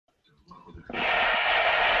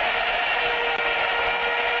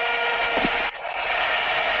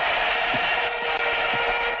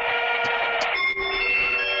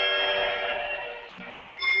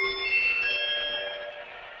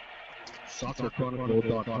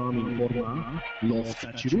SoccerChronicle.com informa Los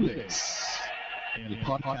Cachirules, el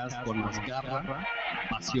podcast con más garra,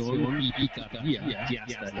 pasión y picardía que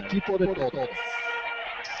hasta el equipo de todos.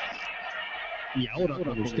 Y ahora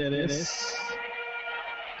con ustedes,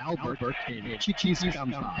 Albert en Chichis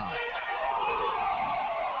Campa.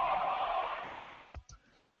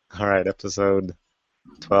 All right, episode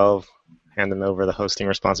 12, handing over the hosting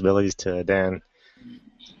responsibilities to Dan.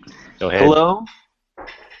 Go ahead. Hello.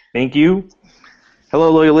 Thank you. Hello,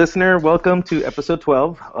 loyal listener. Welcome to episode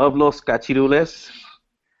 12 of Los Cachirules.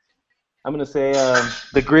 I'm going to say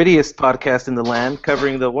the grittiest podcast in the land,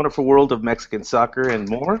 covering the wonderful world of Mexican soccer and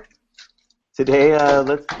more. Today,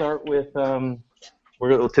 let's start with,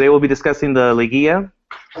 today we'll be discussing the Liguilla,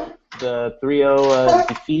 the 3-0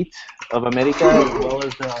 defeat of America, as well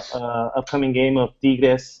as the upcoming game of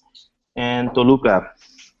Tigres and Toluca.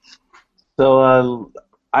 So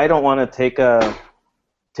I don't want to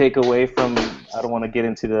take away from, I don't want to get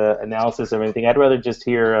into the analysis or anything. I'd rather just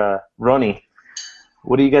hear Ronnie.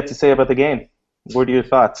 What do you got to say about the game? What are your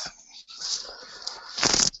thoughts?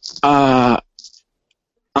 I'm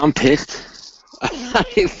pissed.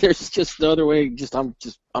 There's just no other way.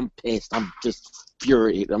 I'm pissed. I'm just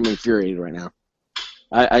infuriated. I'm infuriated right now.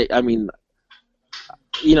 I mean,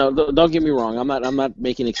 you know, don't get me wrong. I'm not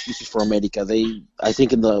making excuses for America. I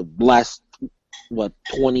think in the last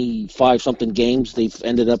 25 something games, they've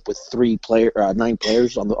ended up with 9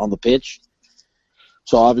 players on the pitch.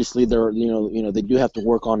 So obviously they're they do have to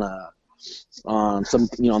work on some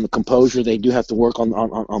on the composure. They do have to work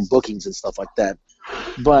on bookings and stuff like that.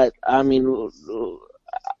 But I mean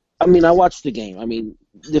I watched the game. I mean,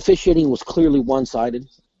 the officiating was clearly one-sided,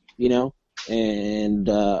 and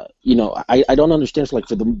I don't understand. So, like,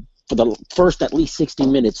 for the first at least 60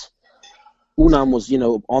 minutes, UNAM was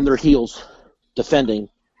on their heels defending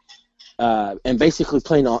and basically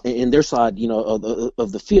playing in their side of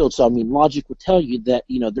the field. So I mean, logic would tell you that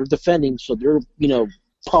they're defending, so they're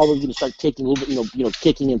probably going to start taking a little bit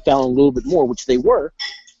kicking and fouling a little bit more, which they were.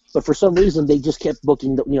 But for some reason, they just kept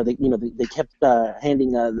booking. They kept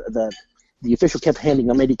handing the official kept handing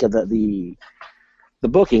America the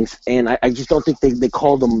bookings, and I just don't think they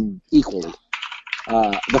called them equally.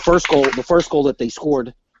 The first goal that they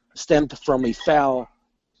scored stemmed from a foul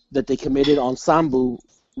that they committed on Sambu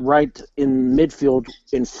right in midfield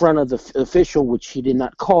in front of the official, which he did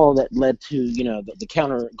not call. That led to the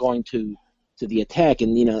counter going to the attack,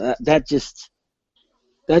 and that just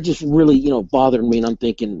really bothered me. And I'm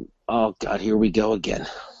thinking, oh God, here we go again,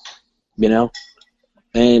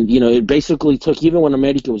 And it basically took, even when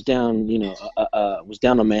America was down, was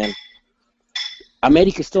down a man.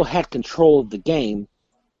 America still had control of the game.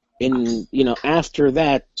 And, after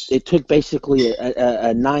that, it took basically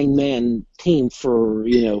a 9-man team for,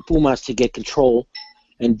 Pumas to get control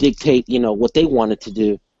and dictate, what they wanted to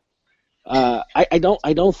do. I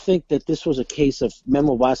don't think that this was a case of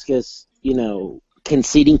Memo Vasquez,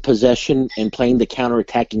 conceding possession and playing the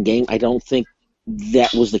counter-attacking game. I don't think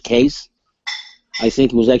that was the case. I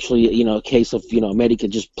think it was actually, a case of, America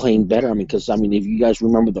just playing better. I mean, because, if you guys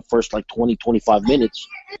remember the first, 20, 25 minutes,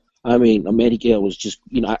 America was just,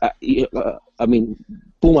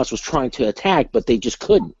 Pumas was trying to attack, but they just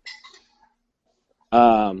couldn't.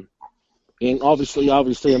 And obviously,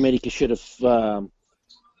 America should have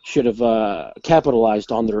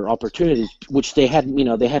capitalized on their opportunities, which they had,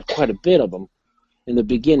 they had quite a bit of them in the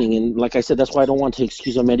beginning. And like I said, that's why I don't want to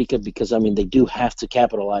excuse America, because, they do have to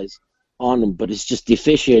capitalize on them. But it's just the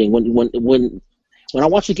officiating. When I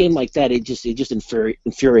watch a game like that, it just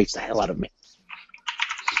infuriates the hell out of me.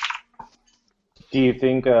 Do you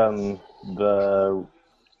think are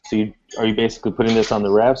you basically putting this on the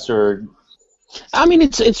refs, or? I mean,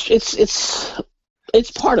 it's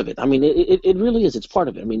part of it. I mean, it really is. It's part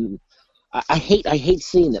of it. I mean, I hate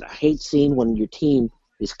seeing that. I hate seeing when your team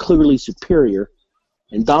is clearly superior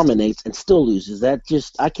and dominates and still loses. That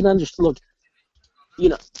just, I can understand. Look,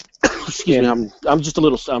 excuse me. I'm just a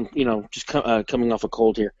little coming off a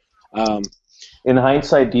cold here. In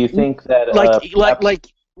hindsight, do you think that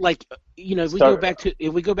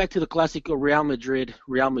if we go back to the Clásico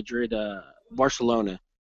Real Madrid Barcelona,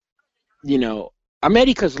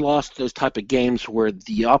 America's lost those type of games where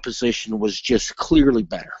the opposition was just clearly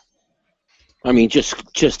better. I mean, just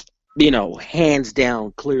hands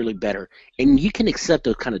down, clearly better, and you can accept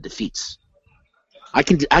those kind of defeats. I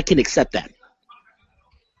can accept that.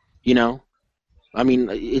 I mean,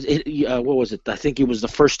 what was it? I think it was the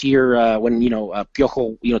first year when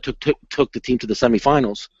Piojo took the team to the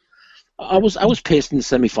semifinals. I was pissed in the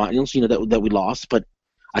semifinals, that we lost, but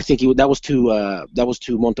I think that was to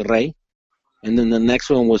Monterrey, and then the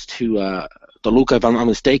next one was to Toluca, if I'm not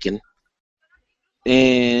mistaken.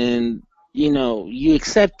 and you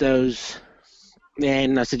accept those.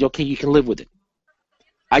 And I said, okay, you can live with it.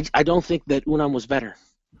 I don't think that Unam was better.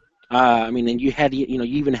 And you had, you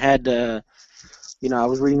even had, I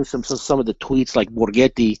was reading some of the tweets like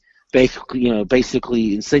Borghetti,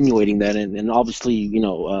 basically insinuating that, and obviously,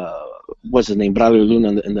 what's his name, Braulio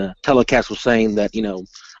Luna, in the telecast was saying that,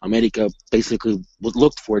 America basically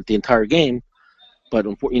looked for it the entire game, but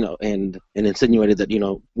and insinuated that,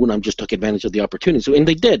 Unam just took advantage of the opportunity. So, and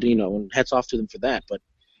they did, and hats off to them for that. But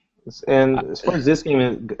and as far as this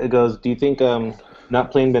game goes, do you think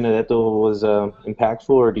not playing Benedetto was impactful,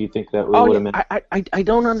 or do you think that would have meant? I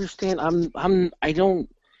don't understand. I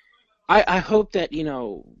hope that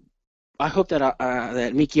I hope that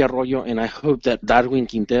that Mickey Arroyo, and I hope that Darwin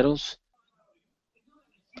Quinteros.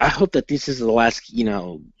 I hope that this is the last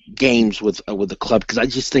games with the club, because I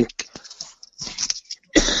just think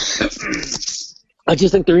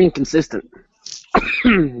they're inconsistent.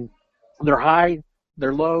 They're high,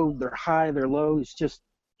 they're low, they're high, they're low. It's just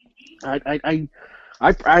I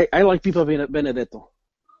like Pipa Benedetto.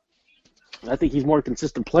 I think he's a more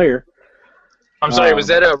consistent player. I'm sorry, was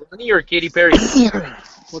that Ronnie or Katy Perry?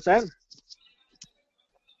 What's that?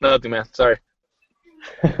 Nothing, man. Sorry.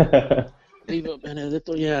 Pipa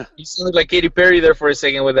Benedetto, yeah. You sounded like Katy Perry there for a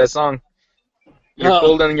second with that song. You're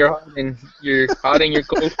cold and you're hot, and you're hot and you're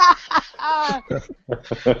cold.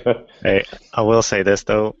 Hey, I will say this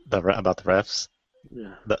though about the refs.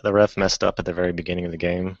 Yeah. The ref messed up at the very beginning of the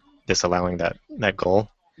game, disallowing that goal.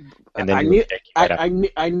 And then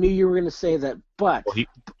I knew you were going to say that, but well, you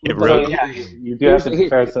do have to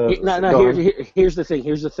compare. Here's the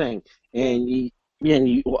thing, and if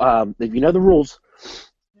you know the rules,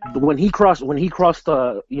 when he crossed it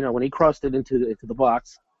into the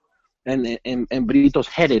box, and Britos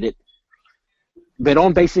headed it,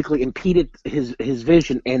 Verón basically impeded his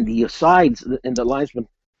vision, and the sides and the linesman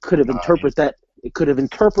could have interpreted that. It could have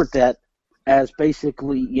interpreted that as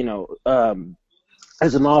basically,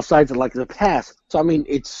 as an offside, like the pass. So I mean,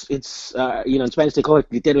 it's in Spanish they call it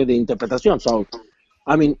criterio de interpretación. So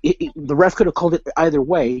I mean, the ref could have called it either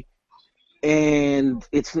way, and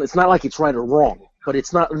it's not like it's right or wrong, but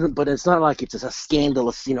it's not like it's a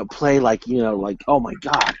scandalous play like oh my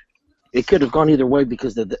God. It could have gone either way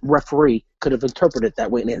because the referee could have interpreted it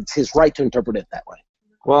that way, and it's his right to interpret it that way.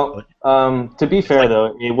 Well, to be fair,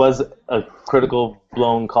 though, it was a critical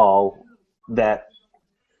blown call that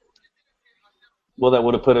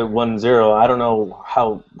would have put it 1-0. I don't know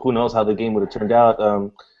who knows how the game would have turned out.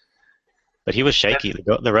 But he was shaky.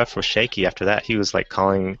 The ref was shaky after that. He was like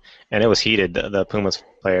calling, and it was heated. The Pumas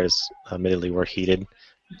players admittedly were heated.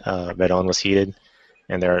 Verón was heated,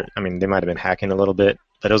 and they might have been hacking a little bit,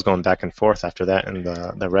 but it was going back and forth after that. And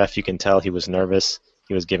the ref, you can tell he was nervous.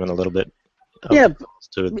 He was giving a little bit to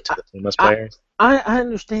the Pumas players. I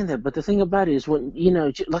understand that, but the thing about it is when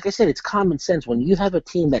like I said, it's common sense. When you have a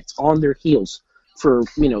team that's on their heels for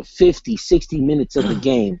 50, 60 minutes of the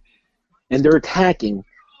game, and they're attacking,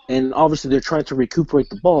 and obviously they're trying to recuperate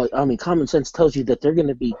the ball. I mean, common sense tells you that they're going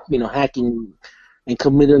to be hacking and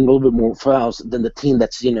committing a little bit more fouls than the team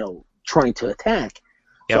that's trying to attack.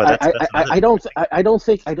 Yeah, so I don't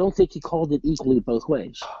think he called it equally both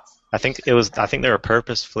ways. I think they were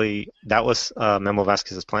purposefully. That was Memo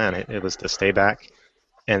Vasquez's plan. It was to stay back,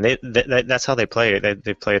 and that's how they play.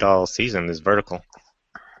 They played all season. Is vertical.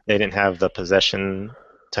 They didn't have the possession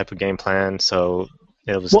type of game plan, so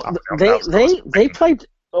it was. Well, they played.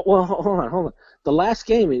 Well, hold on. The last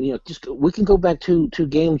game, we can go back to 2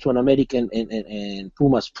 games when America and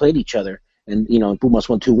Pumas played each other, and Pumas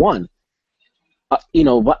won 2-1.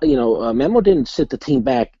 Memo didn't sit the team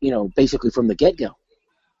back, basically from the get-go.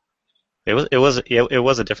 It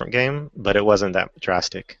was a different game, but it wasn't that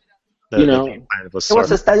drastic. The game plan was it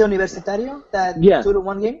was Estadio Universitario, that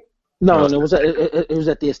 2-1 game. No, it was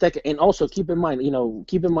at the Azteca, and also keep in mind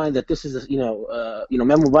that this is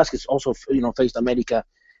Memo Vasquez also faced America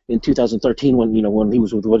in 2013 when he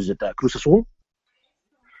was with Cruz Azul.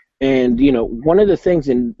 And one of the things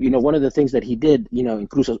that he did in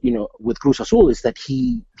with Cruz Azul is that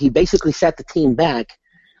he basically sat the team back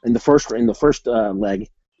in the first leg.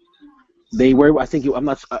 They were, I think, I'm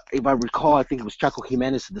not, if I recall, I think it was Chaco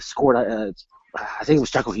Jimenez that scored. I think it was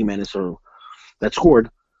Chaco Jimenez that scored.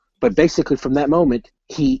 But basically, from that moment,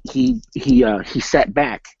 he sat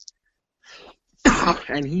back,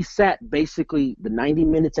 and he sat basically the 90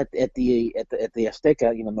 minutes at the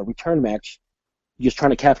Azteca, the return match, just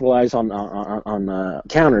trying to capitalize on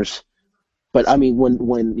counters. But I mean, when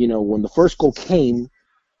the first goal came,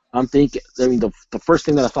 I'm thinking. I mean, the first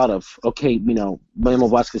thing that I thought of, okay, Memo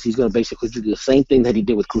Vasquez, he's going to basically do the same thing that he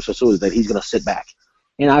did with Cruz Azul, that he's going to sit back.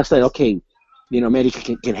 And I said, okay,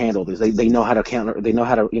 America can handle this. They know how to counter. They know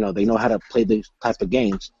how to they know how to play these type of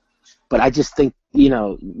games. But I just think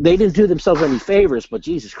they didn't do themselves any favors. But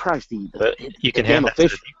Jesus Christ, you can hand that to the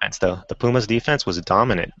defense though. The Pumas defense was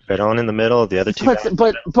dominant. Veron in the middle, the other two. But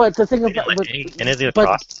the thing about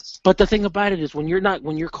but the thing about it is when you're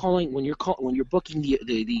booking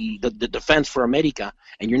the defense for America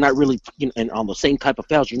and you're not really and on the same type of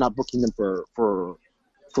fouls, you're not booking them for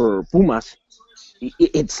Pumas.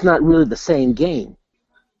 It's not really the same game.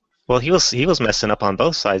 Well, he was messing up on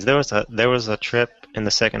both sides. There was a trip in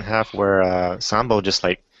the second half where Sambo just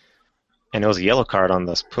and it was a yellow card on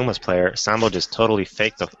the Pumas player. Sambo just totally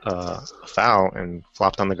faked a foul and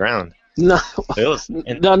flopped on the ground. No,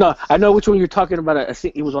 no. I know which one you're talking about. I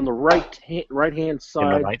think it was on the right hand side.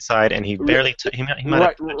 On the right side, and he barely he might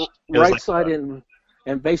have right side, and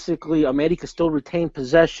basically America still retained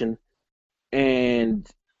possession, and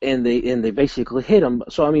they basically hit him.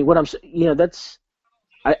 So I mean, what I'm saying, that's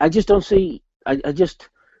I just don't see. I just.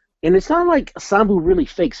 And it's not like Sambu really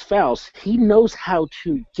fakes fouls. He knows how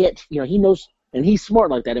to get, he knows, and he's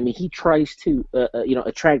smart like that. I mean, he tries to,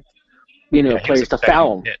 attract, players to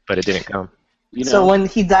foul him. But it didn't come. So when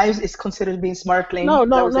he dives, it's considered being smart playing? No.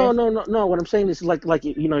 What I'm saying is like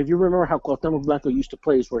if you remember how Cuauhtemoc Blanco used to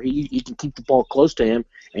play, is where he can keep the ball close to him,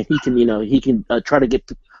 and he can try to get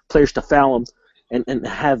players to foul him, and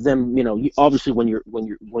have them, obviously when you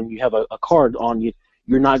have a card on you,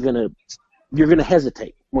 you're gonna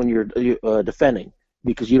hesitate when you're defending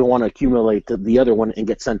because you don't want to accumulate the other one and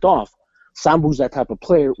get sent off. Sambu's that type of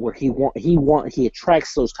player where he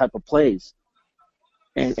attracts those type of plays,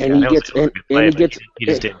 and he just didn't get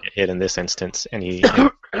hit in this instance, and he.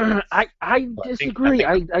 I disagree.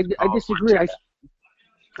 I disagree.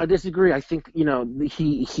 I disagree. I think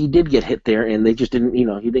he did get hit there, and they just didn't. He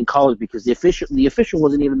didn't call it because the official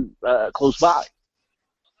wasn't even close by.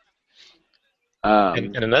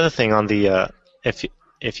 And another thing on the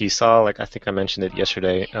if you saw, like I think I mentioned it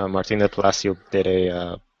yesterday, Martin Del Palacio did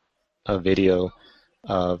a video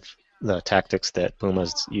of the tactics that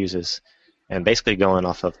Pumas uses, and basically going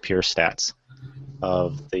off of pure stats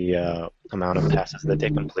of the amount of passes that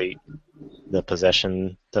they complete, the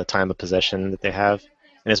possession, the time of possession that they have,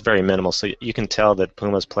 and it's very minimal. So you can tell that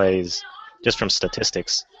Pumas plays just from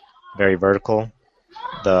statistics very vertical.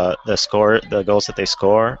 The goals that they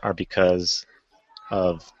score are because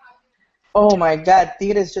of. Oh my God!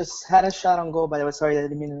 Tigres just had a shot on goal. By the way, sorry, I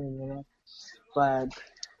didn't mean to, but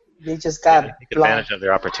they just got take advantage of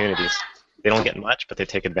their opportunities. They don't get much, but they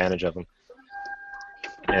take advantage of them.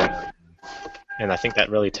 And I think that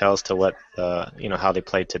really tells to what how they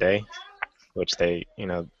played today, which they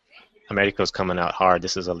America's coming out hard.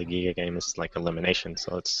 This is a Liguilla game. It's like elimination,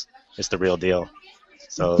 so it's the real deal.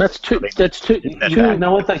 So that's true.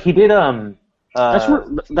 No, it's like he did. That's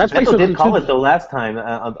basically did call it the last time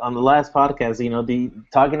on the last podcast.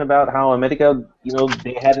 Talking about how America,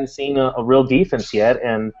 they hadn't seen a real defense yet,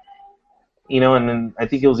 and and then I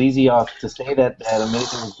think it was easy to say that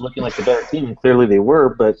America was looking like the better team, and clearly they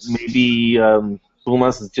were. But maybe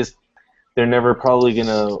Pumas is just they're never probably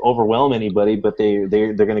gonna overwhelm anybody, but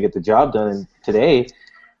they're gonna get the job done. And today,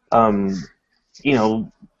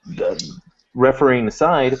 refereeing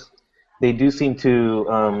aside, they do seem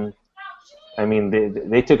to.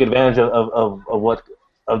 They took advantage of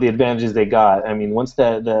the advantages they got. I mean, once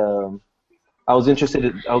I was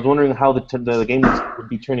wondering how the game would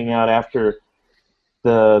be turning out after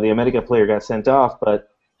the America player got sent off, but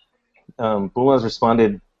Pumas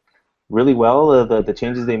responded really well. The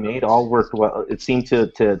changes they made all worked well. It seemed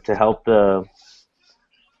to help the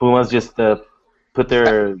Pumas just put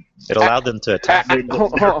their. It allowed them to attack. Their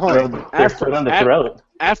foot on the throat.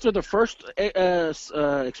 After the first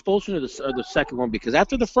expulsion of the second one, because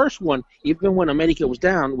after the first one, even when America was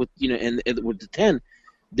down with and with the 10,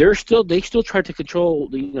 they still tried to control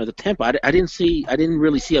the tempo. I didn't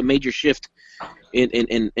really see a major shift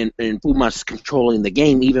in Pumas controlling the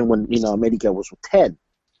game, even when America was with 10.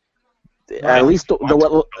 Right. At least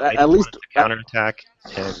counterattack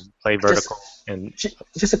and play vertical.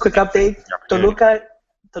 Just a quick update.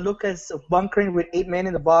 Toluca is bunkering with 8 men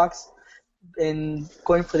in the box and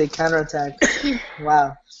going for the counterattack.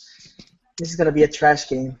 Wow. This is going to be a trash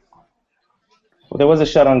game. Well, there was a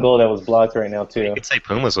shot on goal that was blocked right now, too. You could say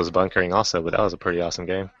Pumas was bunkering also, but that was a pretty awesome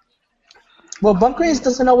game. Well, bunkering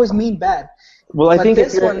doesn't always mean bad. Well, I think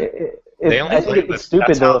it's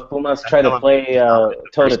stupid, though, if Pumas try to play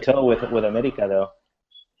toe-to-toe with America, though.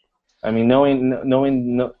 I mean,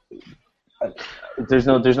 knowing there's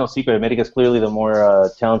no secret. America's clearly the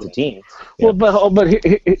more talented team. Well, but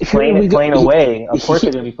here Playing away, of course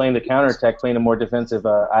they're going to be playing the counterattack, playing a more defensive.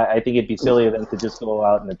 I think it'd be silly of them to just go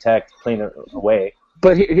out and attack, playing away.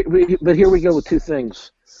 But here we go with two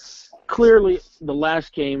things. Clearly, the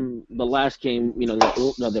last game,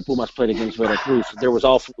 the Pumas played against Veracruz. There was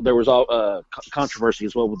all controversy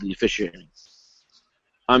as well with the officiating.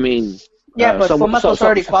 I mean, yeah, but Pumas was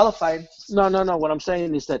already qualified. No. What I'm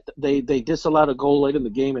saying is that they disallowed a goal late in the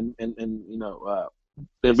game, and in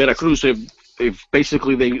Veracruz, if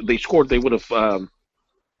basically they scored, they would have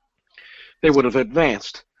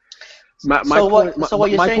advanced. My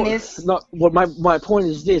point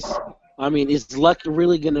is this. I mean, is luck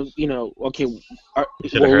really gonna, okay? Well,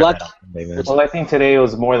 luck. Well, I think today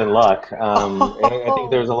was more than luck. I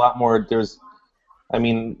think there's a lot more.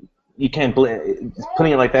 You can't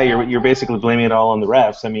putting it like that. You're basically blaming it all on the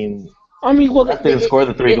refs. Well, they didn't score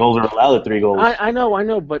the 3 goals or allow the 3 goals. I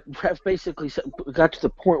know, but refs basically got to the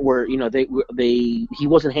point where he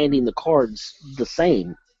wasn't handing the cards the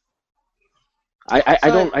same. I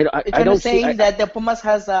don't saying see that the Pumas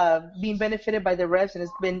has been benefited by the refs, and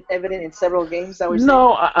it's been evident in several games.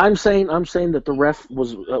 I'm saying that the ref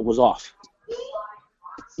was off.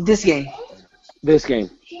 This game.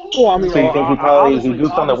 Well, I mean, so you think he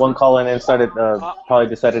goofed on that one call and then started probably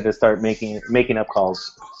decided to start making up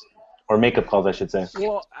calls, or make-up calls, I should say.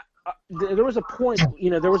 Well, there was a point.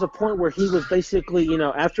 There was a point where he was basically,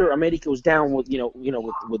 after America was down with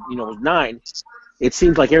 9. It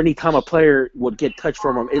seems like every time a player would get touched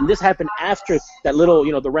from him, and this happened after that little,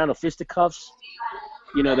 the round of fisticuffs,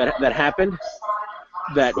 that happened.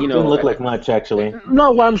 That it didn't look like much, actually.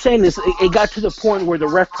 No, what I'm saying is it got to the point where the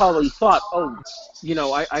ref probably thought,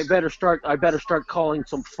 I better start calling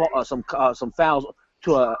some fouls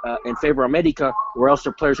in favor of America, or else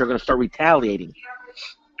their players are going to start retaliating.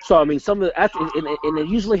 So and it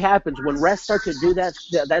usually happens when refs start to do that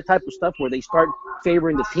type of stuff, where they start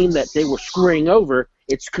favoring the team that they were screwing over.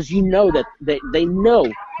 It's because they know that they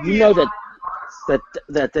know that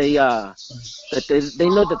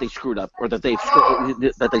they screwed up, or that they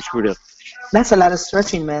screwed up. That's a lot of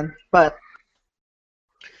stretching, man. But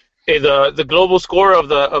hey, the global score of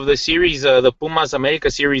the series, the Pumas America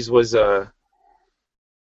series was what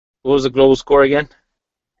was the global score again?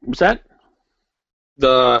 What's that?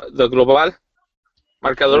 The global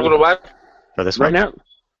marcador global For this right one? now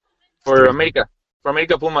for America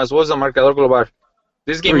Pumas, what was the marcador global?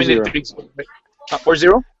 This game 3-0. ended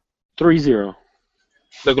 4-0. 3-0.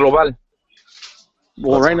 The global.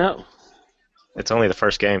 Well, right now It's only the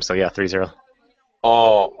first game, so yeah, 3-0.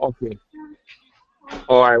 Oh, okay.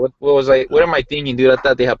 All right. What was I? What am I thinking, dude? I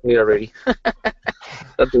thought they had played already. That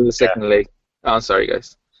was the second leg. Oh, I'm sorry,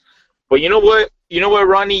 guys. But you know what?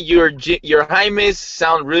 Ronnie, your Jaimes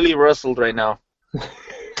sound really rustled right now.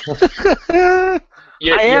 I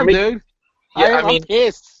am, dude. Yeah, I'm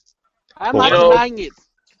pissed. I'm not denying it.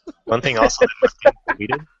 One thing also that Martin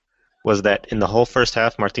tweeted was that in the whole first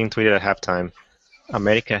half, Martin tweeted at halftime,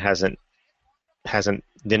 America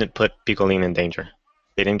didn't put Picolín in danger.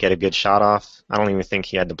 They didn't get a good shot off. I don't even think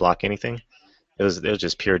he had to block anything. It was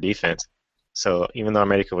just pure defense. So even though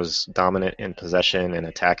America was dominant in possession and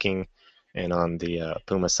attacking, and on the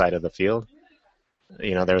Puma side of the field,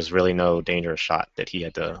 there was really no dangerous shot that he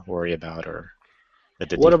had to worry about, or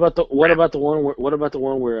that What about the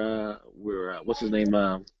one where what's his name?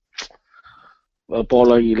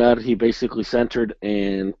 Paul Aguilar, he basically centered,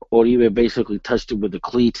 and Oribe basically touched it with the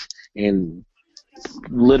cleat, and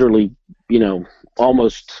literally,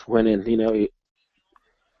 almost went in.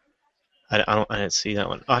 I didn't see that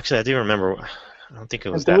one. Oh, actually, I do remember. I don't think it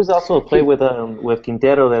was there that. was also a play with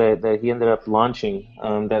Quintero that he ended up launching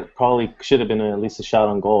that probably should have been at least a shot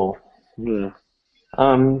on goal. Yeah.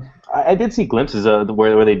 I did see glimpses of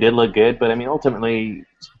where they did look good, but ultimately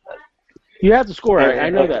you have to score. I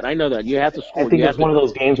know that. You have to score. I think it's one of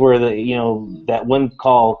those games where that one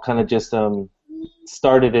call kind of just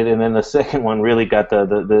started it, and then the second one really got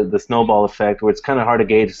the snowball effect, where it's kind of hard to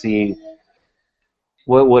gauge to see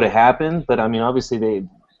what would have happened. But obviously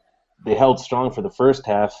they held strong for the first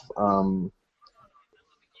half. Joel,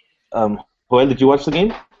 did you watch the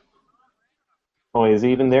game? Oh, is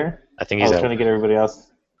he even there? I think he's trying to get everybody else.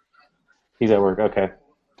 He's at work. Okay.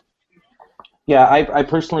 Yeah, I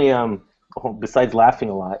personally, besides laughing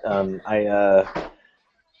a lot, I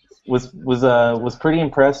was pretty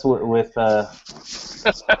impressed with.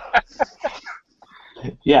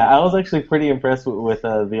 Yeah, I was actually pretty impressed with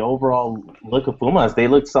the overall look of Pumas. They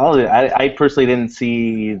looked solid. I personally didn't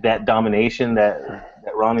see that domination that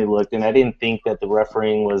Ronnie looked, and I didn't think that the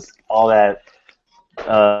refereeing was all that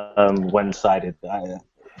one-sided.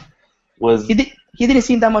 was. He didn't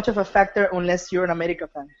seem that much of a factor unless you're an America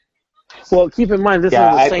fan. Well, keep in mind this is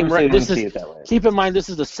the same ref. Keep in mind this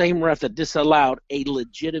is the same ref that disallowed a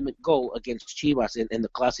legitimate goal against Chivas in the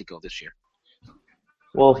Clásico this year.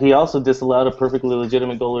 Well, he also disallowed a perfectly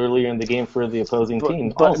legitimate goal earlier in the game for the opposing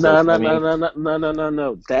team. But also.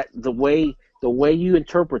 No. That the way you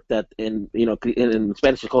interpret that in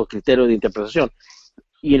Spanish it's called criterio de interpretación.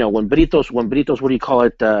 When Britos, what do you call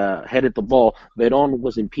it, headed the ball, Verón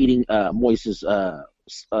was impeding Moises'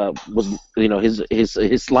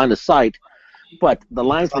 his line of sight, but the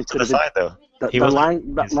linesman could have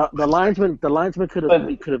the linesman could have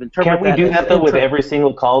interpreted that. Can't we do that though with every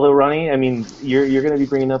single call though, Ronnie? I mean, you're going to be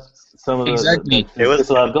bringing up some of exactly.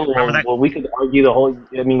 Well, we could argue the whole.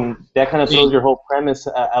 I mean, that kind of throws your whole premise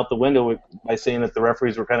out the window by saying that the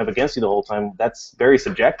referees were kind of against you the whole time. That's very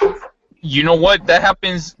subjective. You know what? That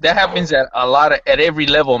happens at at every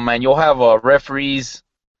level, man. You'll have referees.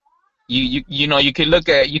 You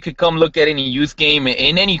could come look at any youth game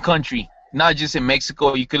in any country, not just in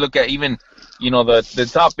Mexico. You could look at even the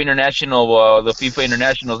top international, the FIFA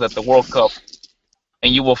internationals at the World Cup,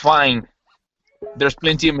 and you will find there's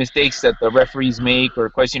plenty of mistakes that the referees make or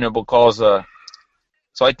questionable calls. So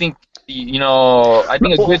I think a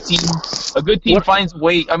good team finds a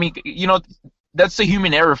way. I mean, that's the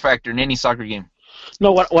human error factor in any soccer game.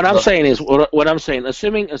 No, what I'm saying is what I'm saying.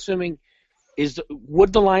 Assuming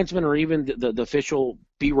would the linesman or even the official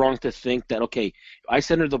be wrong to think that I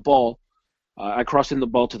centered the ball, I crossed in the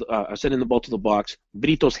ball I sent in the ball to the box.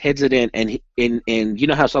 Britos heads it in, and you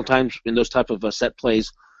know how sometimes in those type of set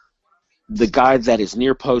plays, the guy that is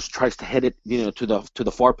near post tries to head it to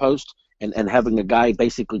the far post, and having a guy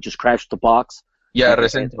basically just crash the box. Yeah,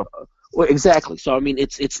 recentro. Well, exactly. So I mean,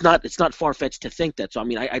 it's not far fetched to think that. So I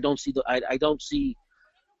mean, I don't see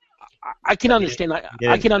I can understand.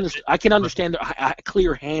 I can understand a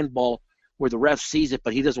clear handball where the ref sees it,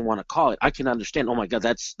 but he doesn't want to call it. I can understand. Oh my God,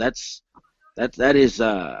 that's a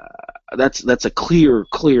clear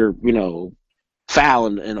foul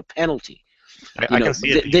and a penalty. I can see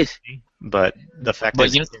it, but the fact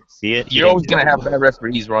that you didn't see it, you're always gonna have bad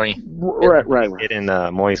referees, Ronnie. Right. It in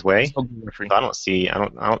Moyes' way. So I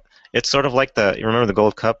don't. It's sort of like you remember the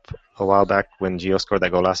Gold Cup a while back when Gio scored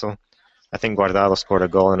that golazo. I think Guardado scored a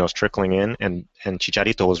goal and it was trickling in, and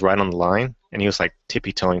Chicharito was right on the line, and he was like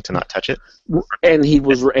tippy-toeing to not touch it. And he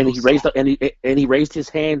raised his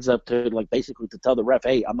hands up to basically to tell the ref,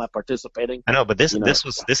 "Hey, I'm not participating." I know, but this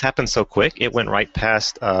happened so quick. It went right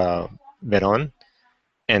past Verón,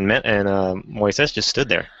 and Moises just stood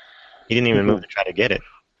there. He didn't even move to try to get it.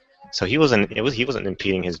 So he wasn't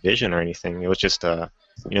impeding his vision or anything. It was just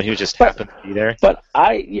he was just happened to be there. But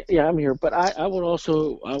I'm here. But I would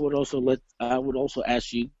also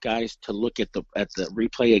ask you guys to look at the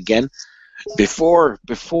replay again before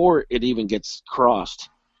it even gets crossed.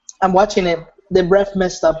 I'm watching it. The ref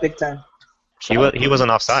messed up big time. He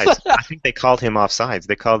wasn't offsides. I think they called him offsides.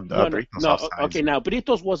 They called Britos offsides. Okay, now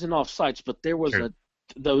Britos wasn't offsides, but there was a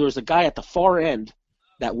guy at the far end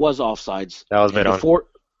that was offsides. That was Verón.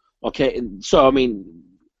 Okay, and so I mean,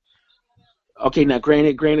 now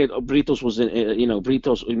granted, Britos was in,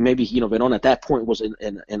 Britos maybe Verón at that point was in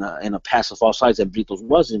a passive offsides and Britos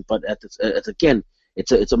wasn't, but it's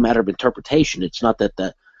a matter of interpretation. It's not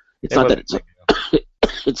that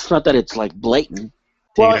it's like blatant.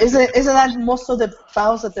 Well, isn't that most of the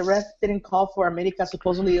fouls that the ref didn't call for America?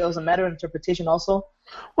 Supposedly it was a matter of interpretation also.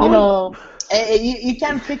 You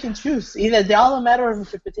can't pick and choose. Either they're all a matter of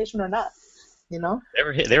interpretation or not. They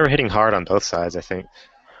were hitting hard on both sides, I think.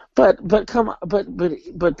 But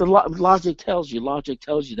the logic tells you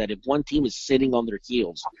that if one team is sitting on their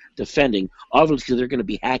heels defending, obviously they're going to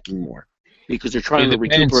be hacking more because they're trying to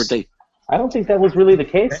recuperate. I don't think that was really the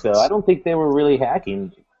case, though. I don't think they were really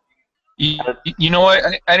hacking. You know what?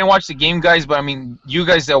 I didn't watch the game, guys, but I mean, you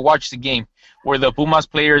guys that watched the game, were the Pumas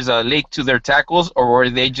players late to their tackles, or were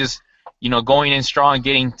they just going in strong,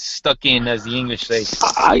 getting stuck in, as the English say?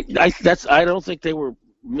 I don't think they were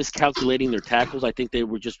miscalculating their tackles. I think they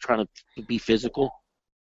were just trying to be physical.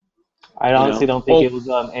 I honestly don't think it was.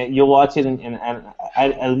 You'll watch it, and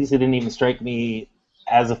at least it didn't even strike me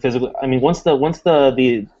as a physical. I mean, once they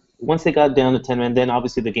got down to 10 men, then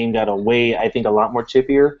obviously the game got away. I think a lot more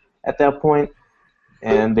chippier at that point,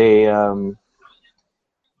 and they.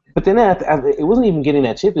 But then it wasn't even getting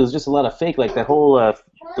that chip. It was just a lot of fake, like that whole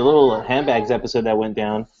the little handbags episode that went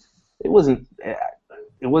down. It wasn't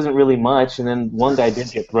really much, and then one guy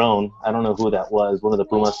did get thrown. I don't know who that was. One of the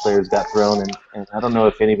Pumas players got thrown, and I don't know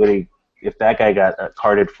if that guy got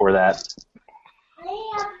carded for that.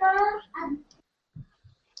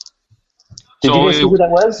 Did you guys see who that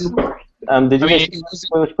was? Did you I mean, guys see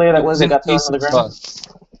which player that was that got thrown on the ground?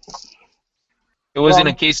 It wasn't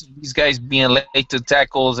a case of these guys being late to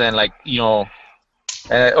tackles and or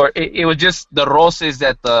it was just the roces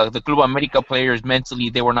that the Club America players mentally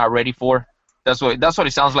they were not ready for. That's what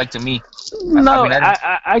it sounds like to me. No,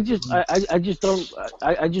 I just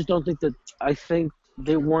don't think that. I think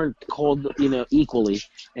they weren't called equally.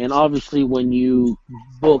 And obviously, when you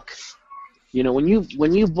book, when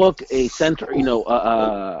you book a center,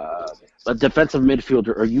 a defensive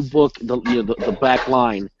midfielder, or you book the back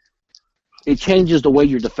line, it changes the way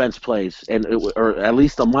your defense plays, or at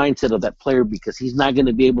least the mindset of that player, because he's not going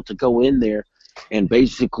to be able to go in there and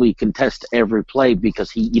basically contest every play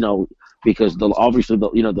because because obviously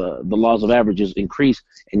the laws of averages increase,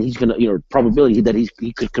 and he's going to probability that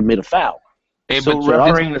he could commit a foul. Hey, So but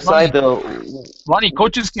refereeing aside, though, Ronnie,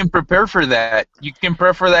 coaches can prepare for that. You can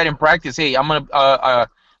prepare for that in practice. Hey, I'm gonna.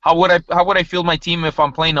 How would I field my team if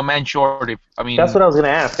I'm playing a man short? That's what I was going to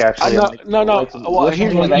ask. Actually, no. Well,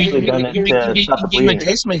 here's what actually done it to stop the bleeding.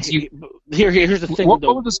 Here's the thing. What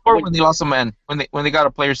was the score when they lost a man? When they got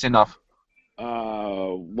a player sent off?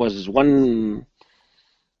 Was one?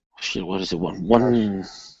 Shit, what is it? One.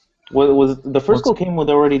 Was the first goal came with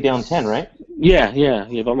already down 10, right? Yeah.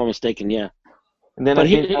 If I'm not mistaken, yeah. And then but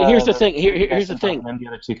here's the thing. Here's the thing. And then the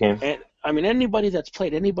other two came. And, I mean, anybody that's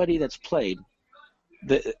played, and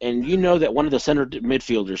that one of the center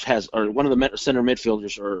midfielders or one of the center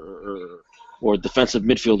midfielders or defensive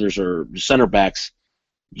midfielders or center backs,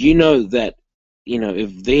 that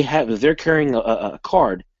if they're carrying a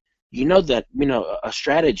card, that a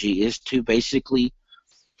strategy is to basically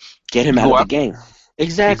get him out of the game.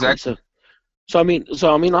 Exactly. So I mean,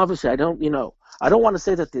 obviously, I don't want to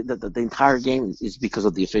say that the entire game is because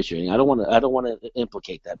of the officiating. I don't want to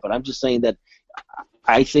implicate that, but I'm just saying that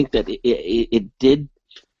I think that it did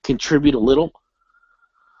contribute a little,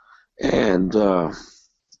 and I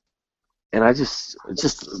just I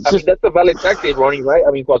mean, that's a valid tactic, Ronnie, right?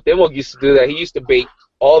 I mean, Cuauhtemoc used to do that. He used to bait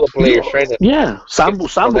all the players trying to. Yeah,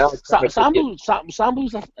 Sambu's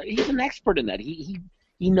he's an expert in that.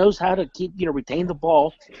 He knows how to keep retain the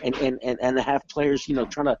ball and have players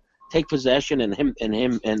trying to take possession and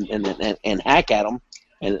hack at them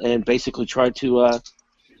and basically try to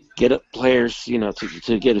get up players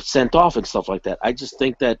to get it sent off and stuff like that. I just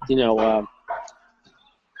think that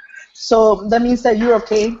So that means that you're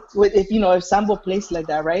okay with if Sambo plays like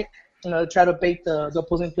that, right? Try to bait the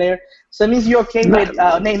opposing player. So that means you're okay with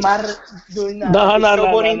Neymar doing no. And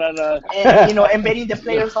and baiting the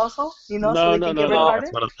players also. So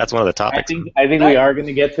That's one of the topics. I think we are going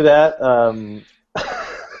to get to that.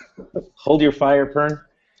 Hold your fire, Pern.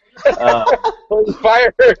 Hold your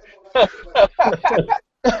fire.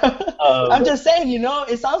 I'm just saying,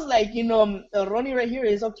 it sounds like Ronnie right here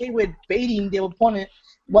is okay with baiting the opponent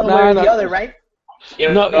one way or the other, right?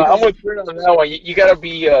 I'm with you on that one. You gotta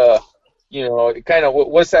be, kind of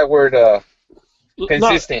what's that word?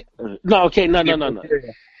 Consistent. No.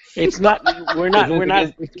 It's not. We're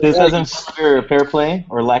not. This doesn't fair play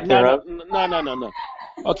or lack thereof. No.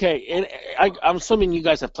 Okay, and I'm assuming you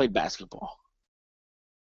guys have played basketball.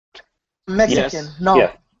 Mexican, yes. no.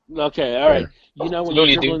 Yeah. Okay, all right. When you're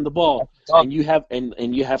dribbling the ball and you have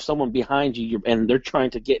someone behind you, and they're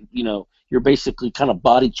trying to get, you're basically kind of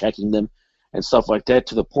body checking them and stuff like that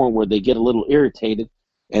to the point where they get a little irritated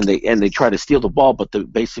and they try to steal the ball, but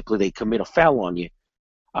basically they commit a foul on you.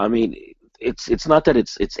 I mean, it's not that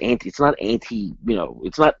it's not anti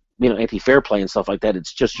fair play and stuff like that.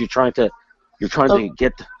 It's just you're trying to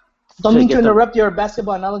get. Don't mean to interrupt your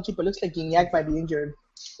basketball analogy, but it looks like Gignac might be injured.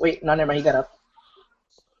 Wait, no, never mind. He got up.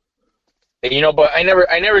 But I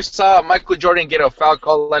never saw Michael Jordan get a foul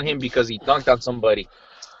call on him because he dunked on somebody.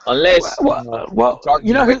 Unless I'm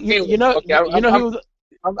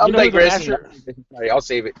digressing. Sorry, I'll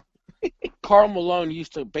save it. Karl Malone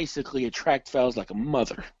used to basically attract fouls like a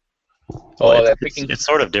mother. It's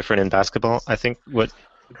sort of different in basketball. I think what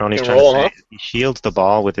Ronnie's trying to say is he shields the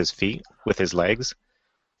ball with his feet, with his legs,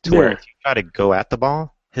 to where if you try to go at the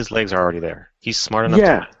ball, his legs are already there. He's smart enough to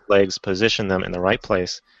let his legs position them in the right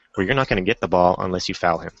place where you're not going to get the ball unless you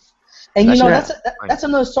foul him. And that's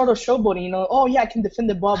another sort of showboating. Oh yeah, I can defend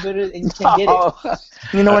the ball better, and you can't get it.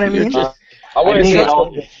 You know what I mean?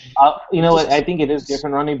 I think it is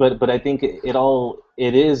different, Ronnie, but I think it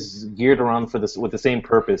is geared around with the same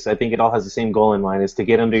purpose. I think it all has the same goal in mind, is to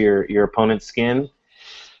get under your opponent's skin,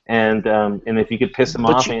 and if you could piss them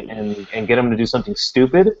off and get them to do something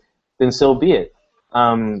stupid, then so be it.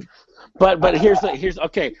 But here's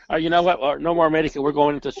okay. You know what? No more America. We're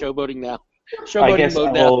going into showboating now. Showboating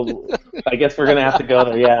mode now. I guess we're gonna have to go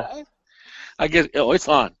there. Yeah. I guess. Oh, it's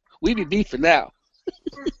on. We be beefing now.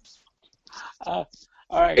 All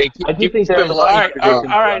right. Hey, I do keep think it there's a lot All of right, all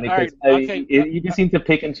traditions, right, Ronnie, all right, 'cause, I mean, okay. you just seem to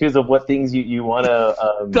pick and choose of what things you want to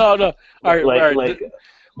No, no. All right, like all right. like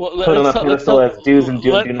Well, put on let's a tell, pedestal as do's and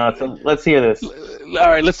let, do nots. So let's hear this. all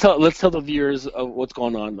right, let's tell the viewers of what's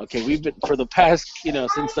going on. Okay, we've been for the past,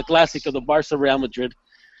 since the classic of the Barca Real Madrid,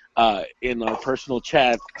 in our personal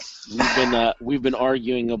chat, we've been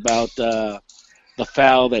arguing about the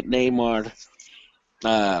foul that Neymar,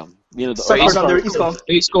 Suckers under Isco.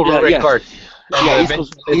 Isco Yeah, red yeah. card. Yeah, Eventually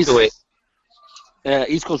led to it.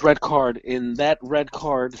 Isco's red card. In that red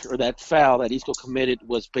card or that foul that Isco committed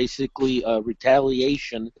was basically a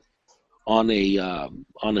retaliation on a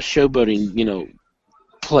showboating,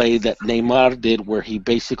 play that Neymar did, where he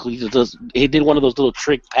basically did one of those little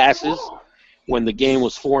trick passes when the game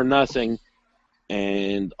was 4-0,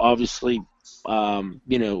 and obviously,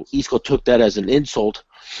 Isco took that as an insult.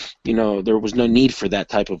 There was no need for that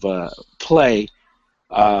type of play.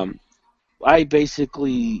 I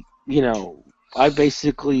basically of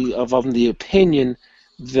the opinion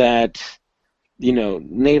that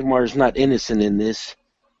Neymar is not innocent in this,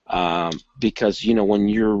 because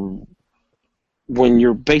when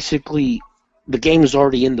you're basically the game is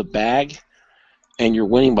already in the bag and you're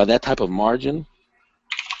winning by that type of margin,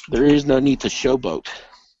 there is no need to showboat.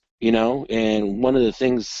 And one of the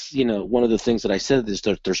things that I said is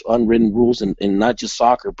that there's unwritten rules in not just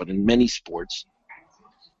soccer but in many sports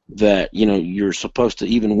that you're supposed to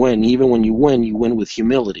even when you win with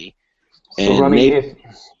humility. And So Ronnie,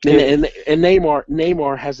 and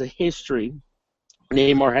Neymar has a history.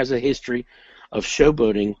 Neymar has a history of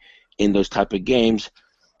showboating in those type of games.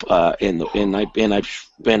 I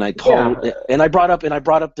brought up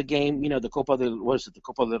the game. The Copa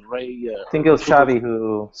del Rey. I think it was Xavi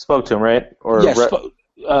who spoke to him, right? Or Yes,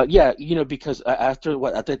 because after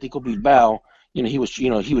Atletico Bilbao, he was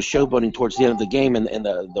showboating towards the end of the game, and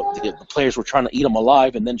the players were trying to eat him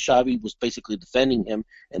alive, and then Xavi was basically defending him,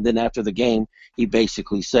 and then after the game, he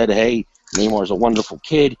basically said, "Hey, Neymar's a wonderful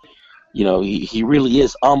kid. He really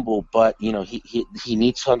is humble, but he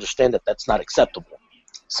needs to understand that that's not acceptable."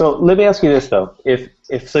 So let me ask you this though: if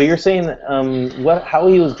so, you're saying how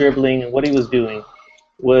he was dribbling and what he was doing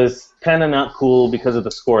was kind of not cool because of the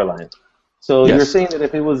scoreline. So Yes. You're saying that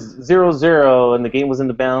if it was 0-0 and the game was in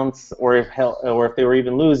the bounce, or if they were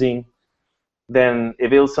even losing, then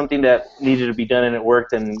if it was something that needed to be done and it worked,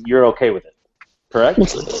 then you're okay with it, correct?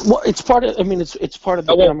 Well, it's part of. I mean, it's part of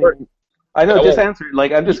the. That won't work. I know. That Just won't- answer.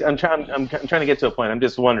 Like I'm trying to get to a point. I'm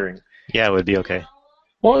just wondering. Yeah, it would be okay.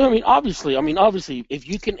 Well, obviously, if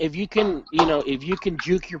you can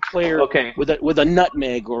juke your player Okay. with a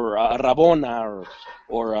nutmeg or a rabona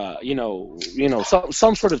or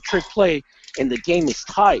some sort of trick play, and the game is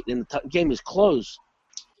tight and the game is close,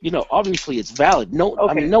 obviously it's valid. No,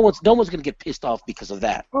 Okay. no one's going to get pissed off because of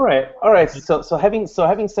that. All right. So having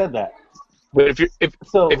said that, But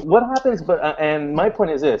if what happens? And my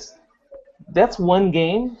point is this: that's one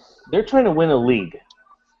game. They're trying to win a league.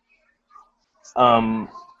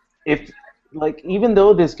 Even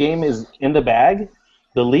though this game is in the bag,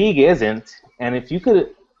 the league isn't. And if you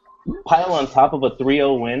could pile on top of a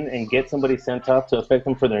 3-0 win and get somebody sent off to affect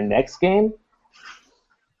them for their next game,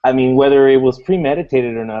 I mean, whether it was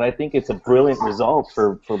premeditated or not, I think it's a brilliant result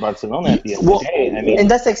for Barcelona at the end of the day. I mean, And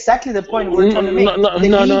that's exactly the point we're trying to make. No.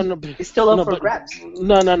 The league is still up No, for but- grabs.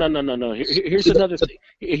 No. Here's another thing.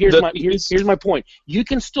 Here's my point. You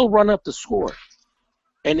can still run up the score,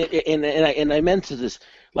 and I meant to this.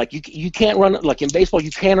 Like you can't run, like in baseball, you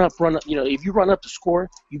cannot run. If you run up the score,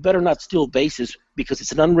 you better not steal bases because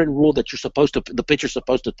it's an unwritten rule that the pitcher's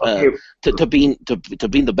supposed to be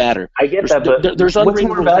the batter. I get that, but there's what's unwritten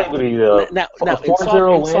more rules. valuable to you, though? Now, A in 4-0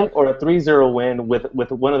 soccer- win or a 3-0 win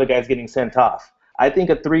with one of the guys getting sent off? I think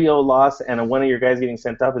a 3-0 loss and one of your guys getting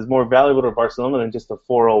sent off is more valuable to Barcelona than just a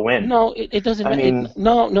 4-0 win. No, it doesn't I matter. mean-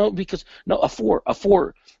 Because a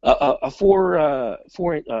 4-0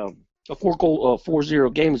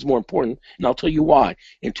 game is more important, and I'll tell you why.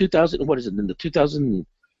 In 2000, the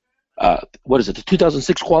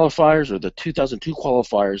 2006 qualifiers or the 2002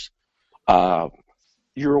 qualifiers,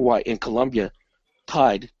 Uruguay and Colombia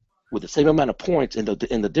tied with the same amount of points, and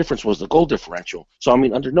the difference was the goal differential. So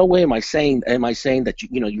under no way am I saying that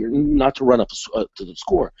you're not to run up to the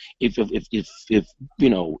score. If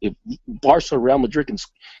Barca or Real Madrid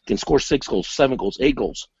can score 6 goals, 7 goals, 8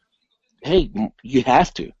 goals, hey, you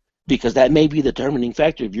have to, because that may be the determining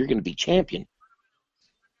factor if you're going to be champion.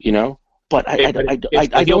 But I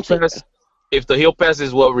don't think. If the heel pass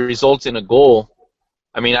is what results in a goal,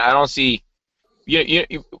 I mean, I don't see.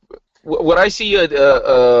 What I see,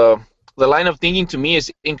 the line of thinking to me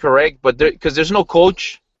is incorrect, but because there's no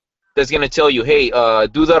coach that's gonna tell you, hey,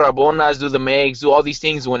 do the Rabonas, do the Megs, do all these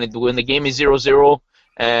things when the game is 0-0,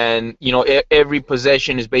 and every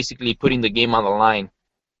possession is basically putting the game on the line.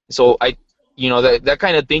 So that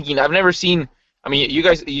kind of thinking, I've never seen. I mean, you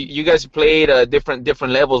guys played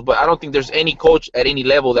different levels, but I don't think there's any coach at any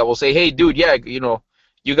level that will say, hey, dude, yeah,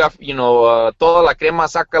 you got toda la crema,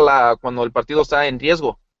 sácala cuando el partido está en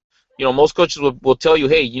riesgo. Most coaches will tell you,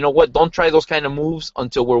 hey, you know what? Don't try those kind of moves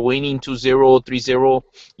until we're winning 2-0,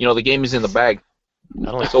 3-0. The game is in the bag.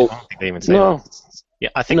 I don't think they even say that. Yeah,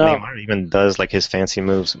 I think Neymar even does like his fancy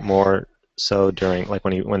moves more so during like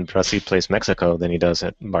when Brazil plays Mexico than he does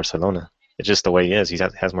at Barcelona. It's just the way he is. He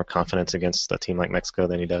has more confidence against a team like Mexico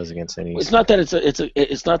than he does against any. It's not that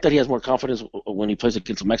it's not that he has more confidence when he plays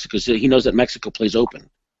against Mexico. He knows that Mexico plays open.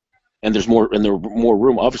 And there's more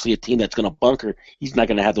room. Obviously, a team that's going to bunker, he's not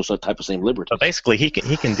going to have those type of same liberties. But basically, he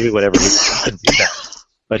can do whatever he wants to do that.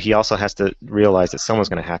 But he also has to realize that someone's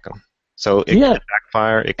going to hack him. So it could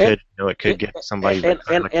backfire. It could get somebody.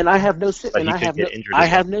 And I have no sympathy.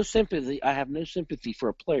 I have no sympathy for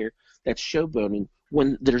a player that's showboating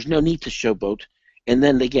when there's no need to showboat, and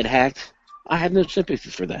then they get hacked. I have no sympathy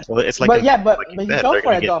for that. Well, it's like. But he fell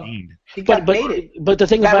for it though. He got baited. But the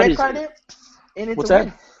thing about it is, what's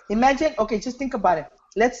that? Imagine, okay, just think about it.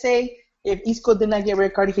 Let's say if Isco did not get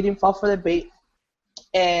red card, he didn't fall for the bait,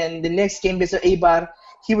 and the next game versus Eibar,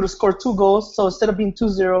 he would have scored 2 goals. So instead of being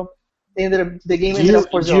 2-0, the game ended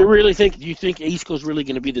up 4-0. Do you think Isco's really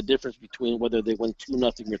going to be the difference between whether they win 2-0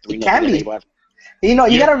 or 3-0? It can be. You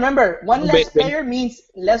got to remember, one less player means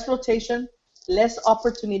less rotation, less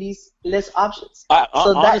opportunities, less options.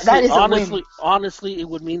 That is a win. Honestly, it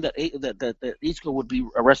would mean that Isco would be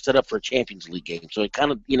arrested up for a Champions League game. So it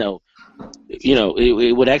kind of,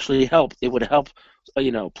 it would actually help. It would help,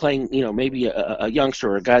 playing, maybe a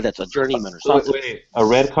youngster or a guy that's a journeyman or something. Wait, a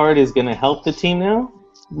red card is going to help the team now?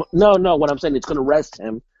 No. What I'm saying, it's going to rest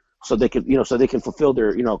him. So they can, fulfill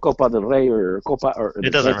their, Copa del Rey or Copa. Or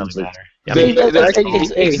it doesn't really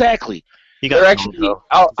matter. Exactly. They're actually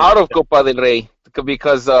out of Copa del Rey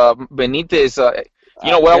because Benitez. What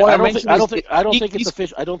I want to mention I don't think it's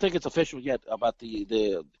official. I don't think it's official yet about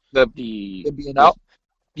the being out.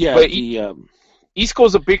 Yeah, but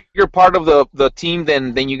Isco's a bigger part of the team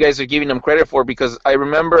than you guys are giving him credit for, because I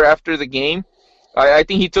remember after the game, I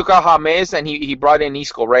think he took out James and he brought in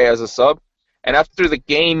Isco, right, as a sub. And after the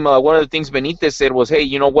game, one of the things Benitez said was, "Hey,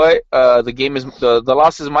 you know what? The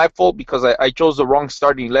loss is my fault because I chose the wrong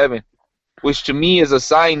starting 11." Which to me is a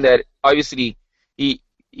sign that obviously he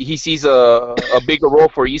sees a bigger role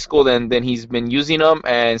for Isco than he's been using him,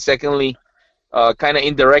 and secondly, kind of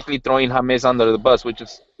indirectly throwing James under the bus, which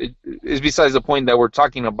is besides the point that we're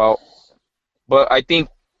talking about. But I think,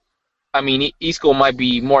 Isco might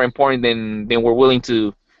be more important than we're willing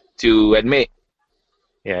to admit.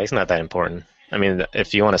 Yeah, he's not that important.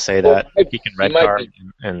 If you want to say that, he can red card,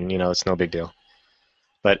 and it's no big deal.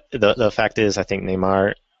 But the fact is, I think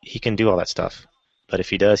Neymar, he can do all that stuff, but if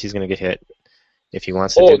he does, he's going to get hit. If he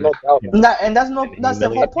wants to do that, and that's the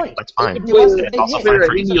whole point. That's fine.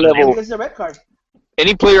 It's a red card.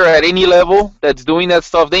 Any player at any level that's doing that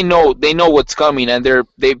stuff, they know what's coming, and they're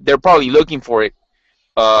probably looking for it.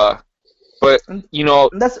 But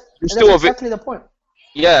that's still exactly the point.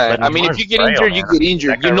 Yeah, if you get injured, you get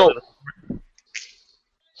injured.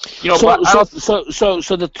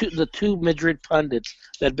 So the two Madrid pundits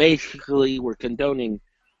that basically were condoning,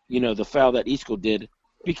 the foul that Isco did,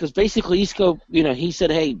 because basically Isco, he said,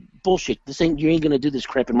 "Hey, bullshit! You ain't gonna do this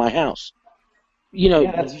crap in my house."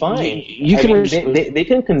 Yeah, that's fine. They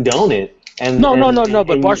can condone it.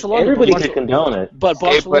 But Barcelona, everybody can condone it. But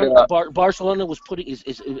Barcelona was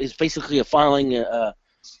is basically filing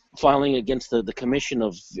against the commission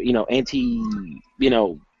of anti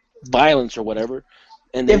violence or whatever.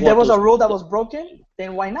 And if there was a rule that was broken,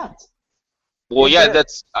 then why not? Well,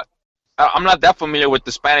 I'm not that familiar with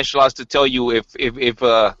the Spanish laws to tell you if they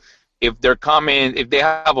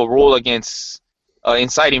have a rule against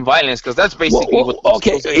inciting violence, because that's basically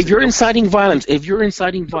if you're inciting violence,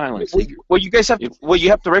 what you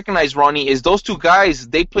have to recognize, Ronnie, is those two guys,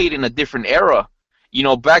 they played in a different era.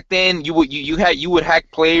 Back then you would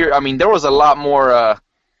hack player. There was a lot more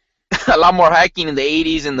hacking in the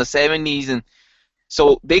 80s and the 70s, and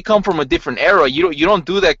so they come from a different era. You don't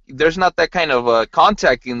do that. There's not that kind of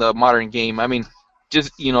contact in the modern game.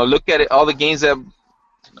 Just look at it. All the games that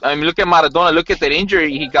look at Maradona. Look at that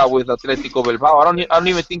injury he got with Atletico Bilbao. I don't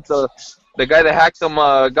even think the guy that hacked him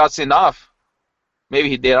got sent off. Maybe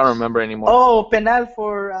he did. I don't remember anymore. Oh, penal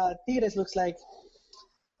for Tigres looks like.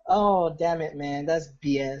 Oh, damn it, man. That's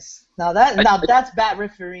BS. Now that's bad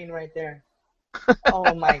refereeing right there.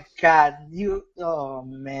 Oh my God, you. Oh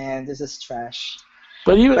man, this is trash.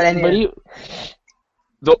 But even, But anyway.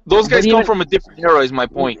 Those guys But come even- from a different era, is my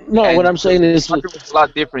point. No, And what I'm saying is, soccer was a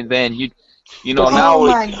lot different then. You know, Oh now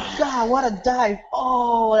my God, what a dive!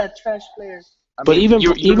 Oh, that trash player. I but mean, even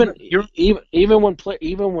you're even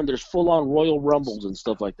when there's full on Royal Rumbles and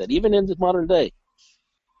stuff like that, even in the modern day,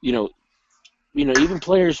 you know, even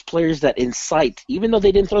players that incite, even though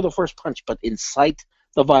they didn't throw the first punch, but incite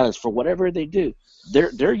the violence for whatever they do, they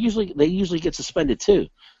usually get suspended too.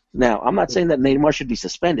 Now, I'm not saying that Neymar should be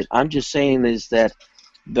suspended. I'm just saying is that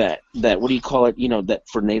what do you call it? That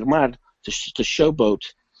for Neymar to showboat,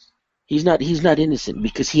 he's not innocent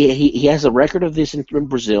because he has a record of this in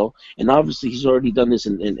Brazil, and obviously he's already done this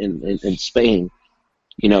in Spain.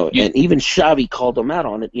 And even Xavi called him out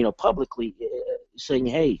on it, publicly, saying,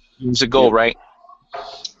 "Hey." years ago, right?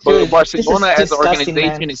 Dude, But Barcelona this is as an disgusting,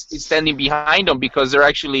 organization man. is standing behind them because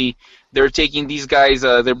they're taking these guys.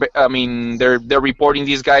 They're reporting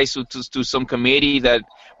these guys to some committee that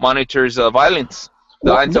monitors violence,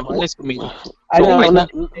 the anti-violence committee.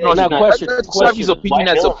 Question. Xavi's opinion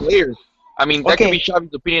as a player. I mean, that could Okay. be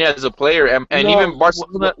Xavi's opinion as a player, and No, even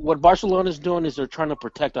Barcelona. What Barcelona's doing is they're trying to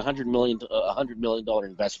protect $100 million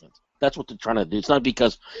investment. That's what they're trying to do. It's not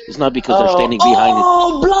because they're standing behind it.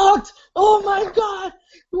 Oh, blocked! Oh my God!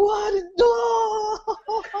 What? No!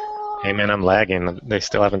 Hey man, I'm lagging. They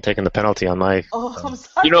still haven't taken the penalty on my. Oh, I'm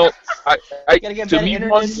sorry. You know, I Gotta get to better me,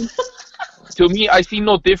 internet. to me, I see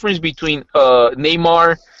no difference between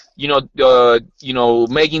Neymar,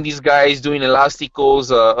 making these guys doing elásticos,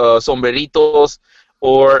 sombreritos,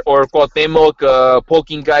 or Cuauhtémoc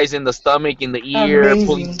poking guys in the stomach, in the ear,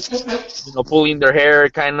 Amazing. pulling their hair,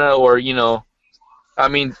 kind of, or I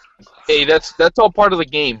mean, hey, that's all part of the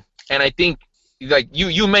game, and I think, like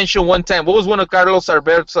you mentioned one time, what was one of Carlos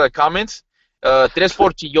Alberto's comments? Tres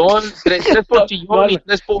por chillón, tres por chillón, y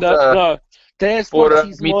tres por Tres por por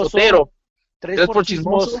chismoso, mitotero. tres por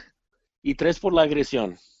chismoso, y tres por la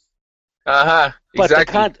agresión. But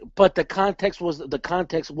Exactly. the context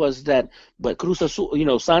was that, but Cruz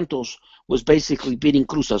Azul, Santos was basically beating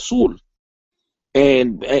Cruz Azul,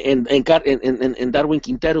 and Darwin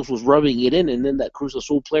Quinteros was rubbing it in, and then that Cruz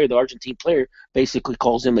Azul player, the Argentine player, basically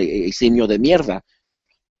calls him a señor de mierda.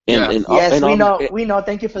 And Yes, we know.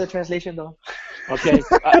 Thank you for the translation, though. Okay.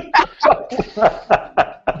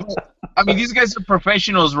 I mean, these guys are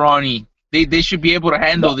professionals, Ronnie. They should be able to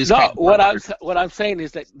handle this. No, what I'm saying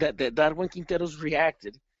is that Darwin Quinteros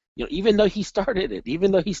reacted. Even though he started it,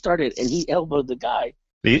 and he elbowed the guy.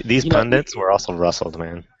 These pundits were also rustled,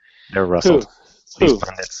 man. They're rustled. These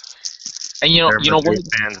pundits. And They're what? Madrid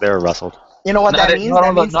fans, they're rustled. You know what that means?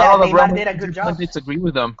 That means that Neymar did a good job. Pundits agree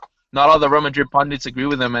with them. Not all the Real Madrid pundits agree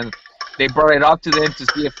with them, and they brought it up to them to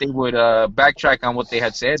see if they would backtrack on what they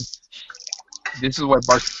had said. This is what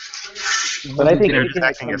But I think They're anything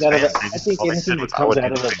that attacking comes his out of fans. I They just- think all they anything said that was, "I comes would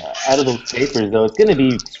out do of those papers, though, it's going to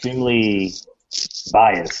be extremely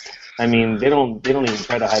biased. I mean, they don't even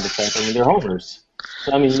try to hide the fact. I mean, they're homers.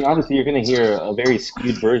 So I mean, obviously, you're going to hear a very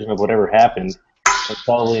skewed version of whatever happened, and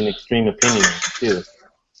probably an extreme opinion too.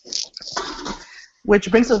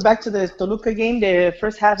 Which brings us back to the Toluca game. The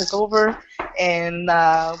first half is over, and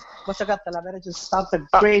Mochaga Talavera just stopped a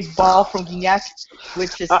great ball from Gignac,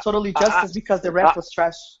 which is totally justice because the ref was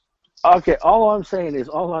trash. Okay, all I'm saying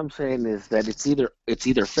is that it's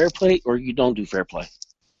either fair play or you don't do fair play.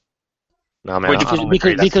 No, man. I don't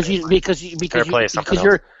agree. Because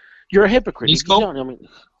you're a hypocrite. You Isco? don't, I mean,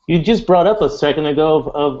 You just brought up a second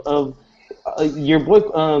ago of your boy,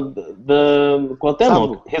 the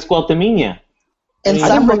Cuauhtémoc, his Cuauhtemiña. And I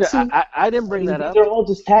didn't bring San that, I didn't bring that up. They're all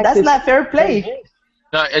just tactics. That's not fair play.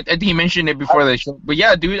 No, I think he mentioned it before the show. But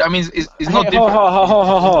yeah, dude, I mean, it's no Hey, different.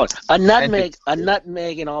 hold. A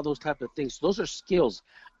nutmeg, and all those type of things. Those are skills.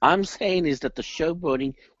 I'm saying is that the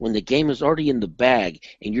showboating, when the game is already in the bag,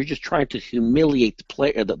 and you're just trying to humiliate the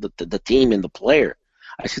player, the team, and the player.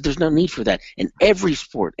 I said there's no need for that. In every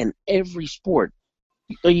sport,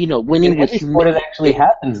 winning with what it actually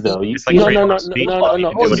happens, though. You It's like see freedom no, of speech. no, You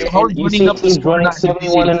no, can do what you no, want. you see teams running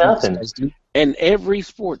 71-0. and every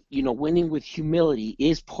sport, winning with humility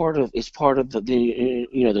is part of the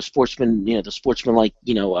sportsman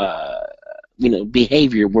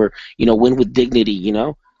behavior where win with dignity.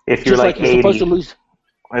 If you're Just like you're 80, supposed to lose.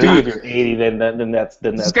 I think if you're 80, then that's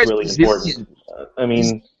guy's really important. I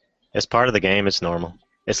mean, It's part of the game. It's normal.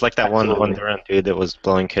 It's like that one Absolutely. Honduran dude that was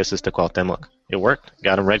blowing kisses to Cuauhtémoc. It worked.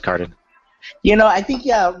 Got him red carded. I think,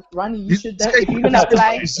 Ronnie, you should, if you're going to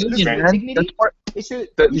apply dignity, it should,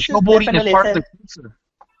 The you should showboating is definitely part of say, the culture.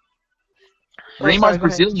 sorry, Neymar's go ahead.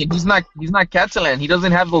 Brazilian. He's not Catalan. He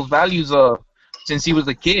doesn't have those values since he was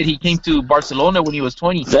a kid. He came to Barcelona when he was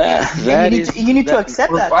 20. You need to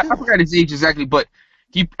accept that. I forgot his age exactly, but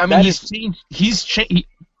he's changed.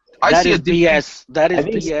 I see a BS. That is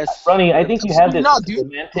BS. Ronnie, I think you have this No, dude.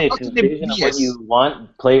 semantic vision of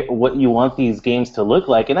what you want these games to look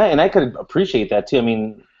like, and I could appreciate that too. I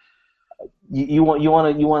mean, you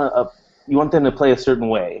want them to play a certain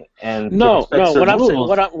way, and no. What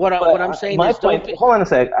I'm saying my is, point. Hold on a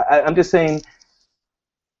sec. I'm just saying.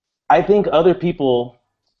 I think other people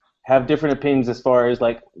have different opinions as far as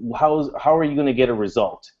like how are you going to get a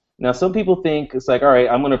result. Now, some people think it's like, all right,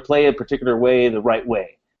 I'm going to play a particular way the right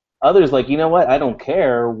way. Others like, you know what? I don't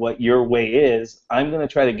care what your way is. I'm going to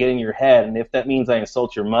try to get in your head, and if that means I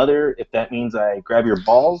insult your mother, if that means I grab your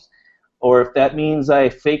balls, or if that means I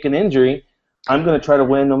fake an injury, I'm going to try to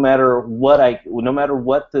win no matter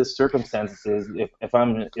what the circumstances is. If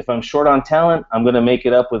I'm short on talent, I'm going to make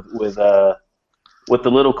it up with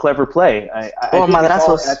the little clever play. I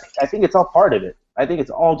think it's all part of it. I think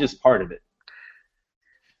it's all just part of it.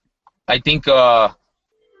 I think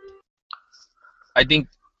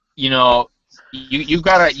you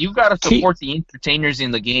gotta support the entertainers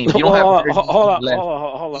in the game. You don't have hold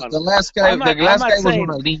on. The last guy was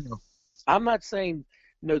Ronaldinho. I'm not saying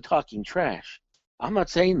no talking trash. I'm not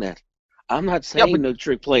saying that. I'm not saying no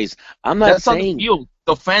trick plays. I'm not saying. On the field.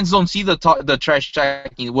 The fans don't see the trash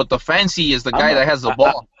talking. What the fans see is the guy that has the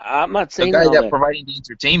ball. I'm not saying the guy that providing the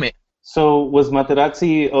entertainment. So was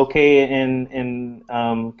Materazzi okay in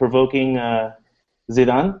provoking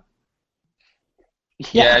Zidane?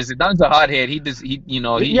 Yeah, Zidane's a hothead. He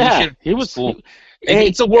was.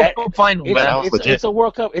 It's a World Cup final, man. It's a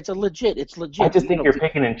World Cup. It's legit. I just think you're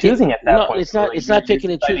picking and choosing at that point. No, it's not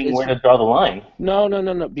picking and choosing. Where to draw the line?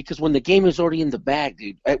 No. Because when the game is already in the bag,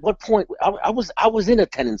 dude. At what point? I was in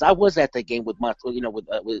attendance. I was at the game with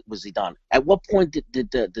Zidane. At what point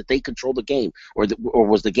did they control the game, or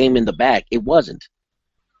was the game in the bag? It wasn't.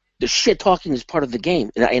 The shit talking is part of the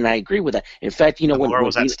game, and I agree with that. In fact, when war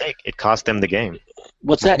was at stake, it cost them the game.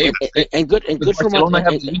 What's that? And good for Barcelona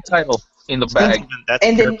have the league title in the bag.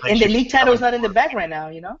 And the league title is not in the bag right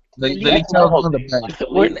now. The league title is in the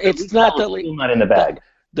bag. It's not the league. Not in the bag.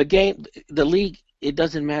 The game, the league, it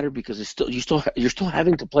doesn't matter because you're still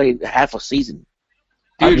having to play half a season.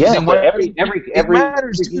 Dude, every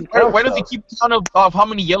matters. Why do they keep count of how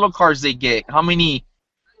many yellow cards they get? How many?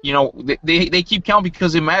 They keep count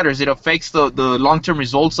because it matters. It affects the long-term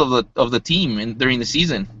results of the team during the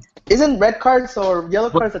season. Isn't red cards or yellow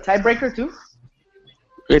cards a tiebreaker too?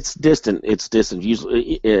 It's distant.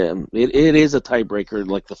 Usually, it is a tiebreaker,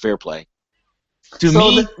 like the fair play. To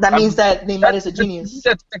me, that means that Neymar is a genius.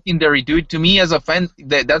 That's secondary, dude. To me, as a fan,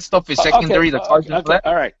 that stuff is secondary. The cards. Okay.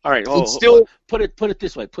 All right. It's still put it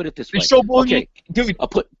this way. Showboating, dude.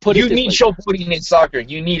 You need showboating in soccer.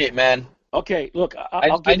 You need it, man. Okay, look,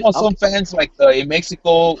 I know some fans like in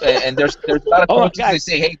Mexico, and there's a lot of coaches that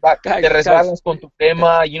say, "Hey, te resbalas con tu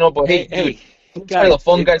crema," but hey, dude, try the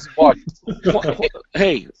fun guys to watch.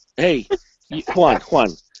 Hey, Juan.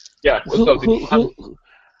 Yeah.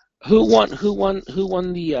 Who won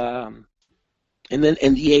the in the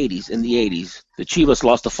 80s, the Chivas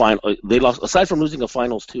lost the final. They lost, aside from losing the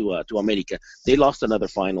finals to America, they lost another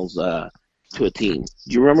finals to a team.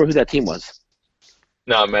 Do you remember who that team was?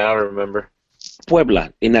 No, man, I don't remember.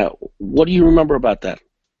 Puebla. Now, what do you remember about that?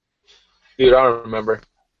 Dude, I don't remember.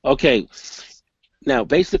 Okay. Now,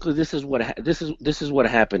 basically, this is what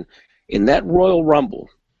happened in that Royal Rumble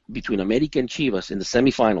between America and Chivas in the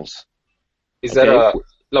semifinals. Is that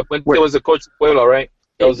La Puente was the coach of Puebla, right?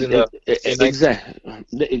 That was in the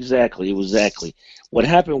exactly. What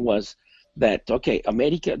happened was that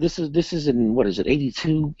America. This is in what is it?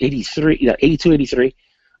 82, 83.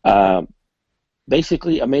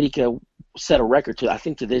 Basically, America set a record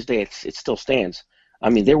to this day it still stands. I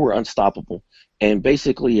mean, they were unstoppable. And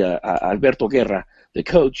basically, Alberto Guerra, the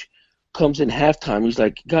coach, comes in halftime. He's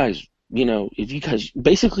like, guys, if you guys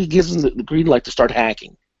basically gives them the green light to start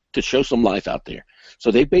hacking, to show some life out there. So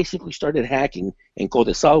they basically started hacking, and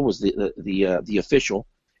Codesal was the official,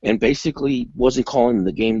 and basically wasn't calling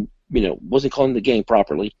the game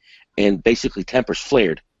properly, and basically tempers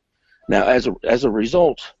flared. Now, as a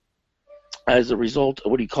result,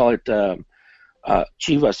 what do you call it?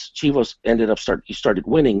 Chivas ended up started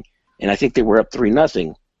winning, and I think they were up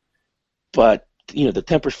 3-0. But the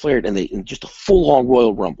tempers flared, and they just a full-on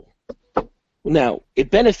Royal Rumble. Now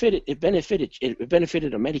it benefited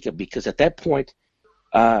America because at that point,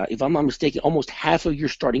 if I'm not mistaken, almost half of your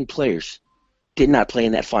starting players did not play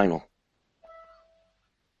in that final.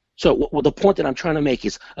 So the point that I'm trying to make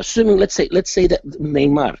is, assuming let's say that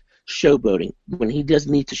Neymar showboating, when he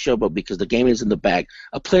doesn't need to showboat because the game is in the bag,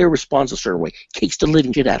 a player responds a certain way, kicks the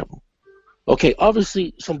living shit out of him. Okay,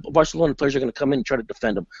 obviously some Barcelona players are going to come in and try to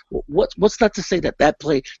defend him. What's not to say that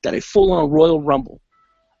a full-on Royal Rumble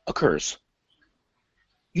occurs?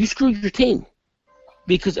 You screw your team.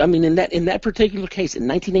 Because I mean, in that particular case, in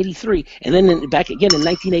 1983, and then back again in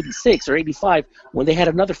 1986 or 85, when they had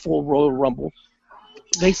another full Royal Rumble,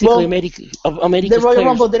 basically, America's the Royal players,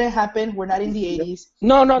 Rumble didn't happen. We're not in the 80s.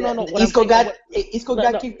 No. Isco got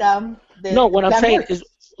kicked down. What I'm saying is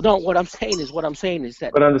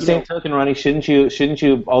that. But on the same token, Ronnie, shouldn't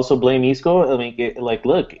you also blame Isco? I mean,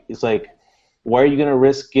 look, it's like, why are you gonna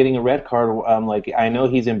risk getting a red card? Like, I know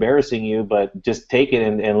he's embarrassing you, but just take it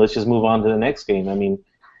and let's just move on to the next game. I mean,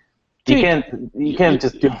 you can't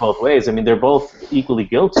just do it both ways. I mean, they're both equally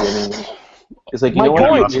guilty. I mean, it's like, you know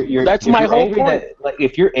what? That's my whole point. Like,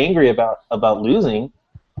 if you're angry about losing,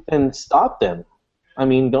 then stop them. I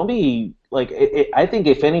mean, don't be like. I think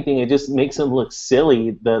if anything, it just makes them look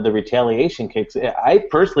silly. The retaliation kicks. I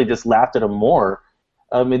personally just laughed at them more.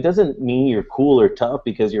 It doesn't mean you're cool or tough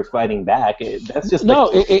because you're fighting back. That's just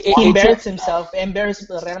he embarrassed himself. Embarrassed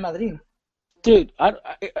Real Madrid. Dude,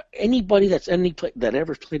 anybody that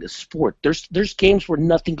ever played a sport, there's games where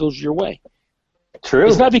nothing goes your way. True.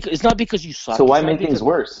 It's not because you suck. So why make things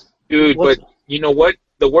worse? Dude, but you know what?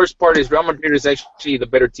 The worst part is Real Madrid is actually the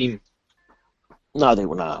better team. No, they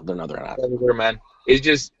were not. They're not. Man. It's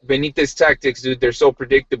just Benitez tactics, dude. They're so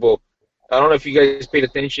predictable. I don't know if you guys paid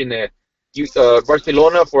attention.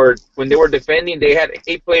 Barcelona, for when they were defending, they had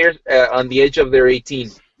 8 players on the edge of their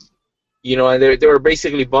 18. You know, and they were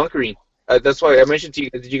basically bunkering. That's why I mentioned to you.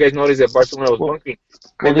 Did you guys notice that Barcelona was bunkering?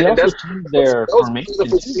 Well, they also changed their formation,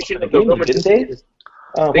 didn't they?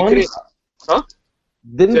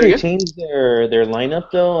 Didn't they change their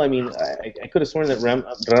lineup though? I mean, I could have sworn that Real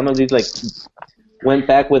Madrid went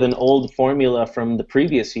back with an old formula from the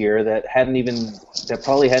previous year that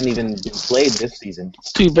probably hadn't even been played this season.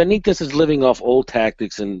 Dude, Benitez is living off old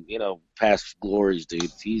tactics and past glories,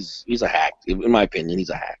 dude. He's a hack. In my opinion,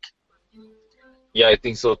 he's a hack. Yeah, I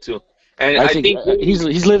think so too. And I think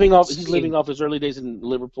he's living off his early days in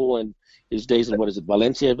Liverpool and his days in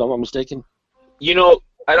Valencia, if I'm not mistaken.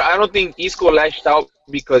 I don't think Isco lashed out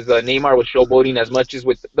because Neymar was showboating as much as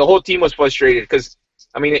with the whole team was frustrated. Because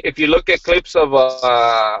I mean, if you look at clips of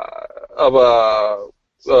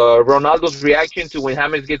Ronaldo's reaction to when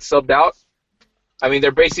James gets subbed out, I mean,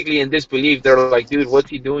 they're basically in disbelief. They're like, "Dude, what's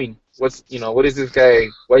he doing? What is this guy?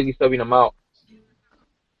 Why is he subbing him out?"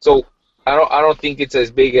 So I don't think it's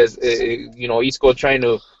as big as Isco trying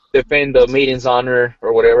to defend the maiden's honor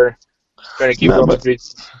or whatever, trying to keep Real Madrid.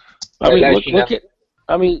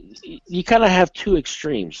 I mean, you kind of have two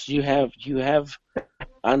extremes. You have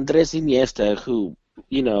Andres Iniesta, who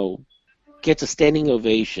gets a standing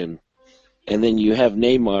ovation, and then you have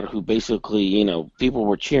Neymar, who basically people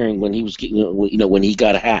were cheering when he was when he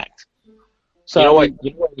got hacked. So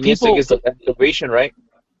Iniesta gets the ovation, right?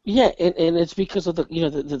 Yeah, and it's because of the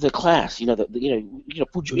class.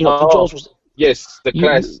 Pujols was. Yes, the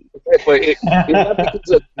class. But it's not because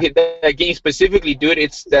of that game specifically, dude.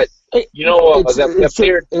 It's that that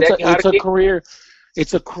player. It's a career.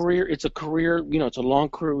 It's a career. It's a long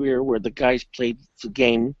career where the guys played the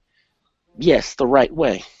game. Yes, the right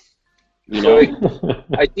way.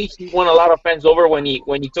 I think he won a lot of fans over when he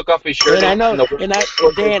took off his shirt. And I know,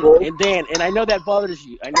 Dan, and I know that bothers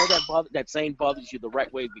you. I know that saying bothers you the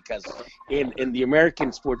right way because in the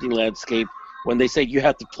American sporting landscape, when they say you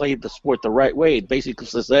have to play the sport the right way, it basically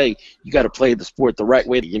says, hey, you got to play the sport the right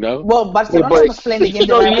way, Well, Barcelona was playing the game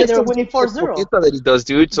the right way. They're winning 4-0. That he does,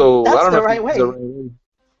 dude. So that's I don't know the right way.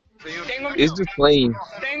 It's just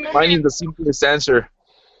finding the simplest answer.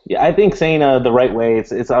 Yeah, I think saying the right way,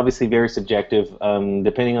 it's obviously very subjective,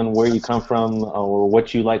 depending on where you come from or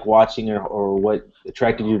what you like watching or what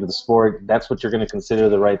attracted you to the sport. That's what you're going to consider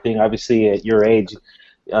the right thing. Obviously, at your age,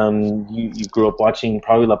 you grew up watching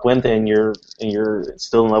probably La Puente, and you're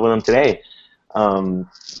still in love with them today. And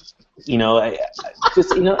I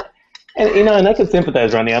can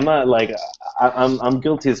sympathize, Ronnie. I'm not like I'm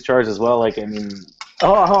guilty as charged as well. Like I mean,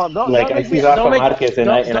 I see Rafa Marquez, and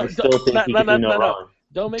I still think he can do no wrong.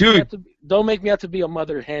 Don't make me out to be a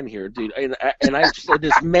mother hen here, dude. And I've said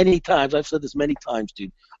this many times.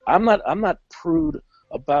 Dude. I'm not prude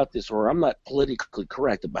about this, or I'm not politically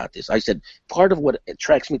correct about this. I said part of what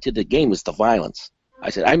attracts me to the game is the violence. I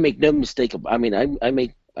said I make no mistake. I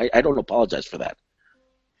don't apologize for that.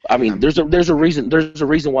 I mean, there's a reason. There's a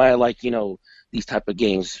reason why I like these type of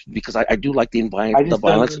games because I do like the violence. I just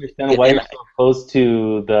don't understand why you're so opposed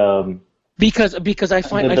to Because I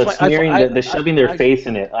find the smearing, the shoving their face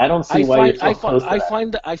in it. I don't see why you're so close to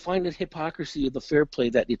that. I find it hypocrisy of the fair play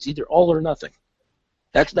that it's either all or nothing.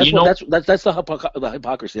 That's the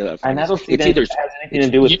hypocrisy that I find. And I don't see it's that either it has anything to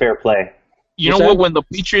do with fair play. You know what? When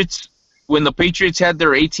the Patriots had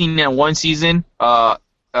their 18-1 season,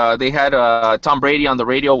 they had Tom Brady on the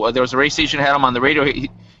radio. There was a radio station that had him on the radio.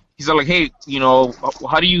 He's like, hey,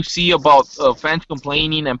 how do you see about fans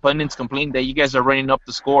complaining and pundits complaining that you guys are running up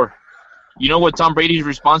the score? You know what Tom Brady's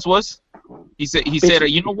response was? He said,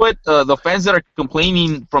 you know what? The fans that are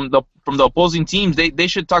complaining from the opposing teams, they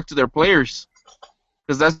should talk to their players,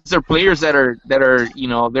 because that's their players that are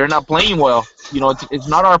they're not playing well. It's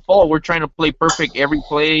not our fault. We're trying to play perfect every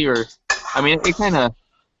play, it's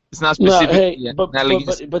not specific.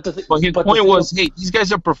 But his point was, hey, these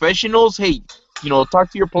guys are professionals. Hey,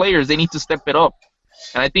 talk to your players. They need to step it up.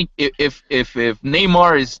 And I think if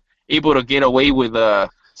Neymar is able to get away with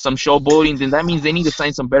some showboating, then that means they need to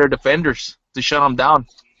sign some better defenders to shut him down.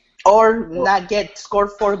 Or not get scored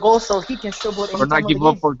 4 goals so he can showboat. Or not give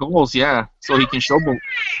up 4 goals, yeah, so he can showboat.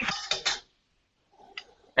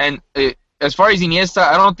 And as far as Iniesta,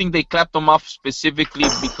 I don't think they clapped him off specifically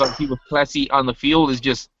because he was classy on the field. It's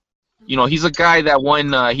just, he's a guy that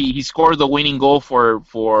won. He scored the winning goal for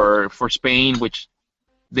Spain, which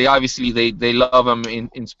they obviously they love him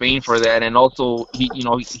in Spain for that. And also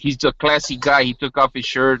he's a classy guy. He took off his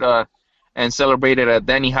shirt and celebrated at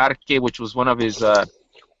Dani Jarque, which was one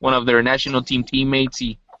of their national team teammates.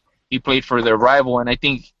 He played for their rival, and I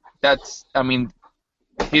think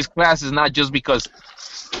his class is not just because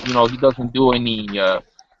he doesn't do any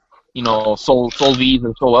sol V's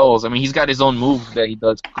or sol L's. I mean, he's got his own move that he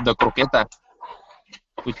does, the croqueta,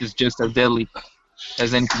 which is just as deadly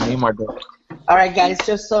as anything Neymar does. All right, guys,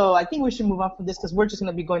 I think we should move on from this because we're just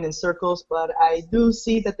going to be going in circles. But I do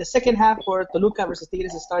see that the second half for Toluca versus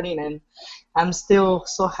Tigres is starting, and I'm still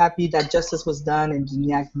so happy that justice was done and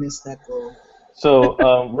Gignac missed that goal.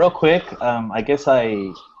 So, real quick, I guess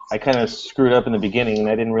I kind of screwed up in the beginning, and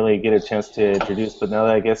I didn't really get a chance to introduce. But now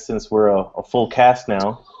that I guess since we're a full cast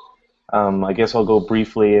now, I guess I'll go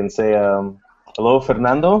briefly and say hello,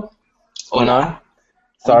 Fernando. What's going on?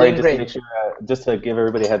 Sorry, just to make sure, just to give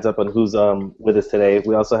everybody a heads up on who's with us today.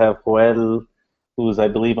 We also have Joel, who's I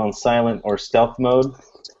believe on silent or stealth mode.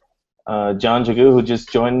 John Jagu, who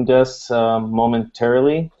just joined us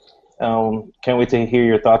momentarily. Can't wait to hear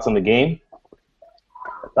your thoughts on the game.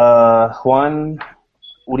 Juan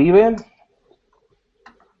Uribe,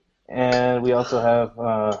 and we also have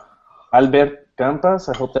Albert Campas.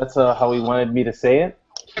 I hope that's how he wanted me to say it.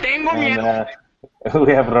 Tengo miedo.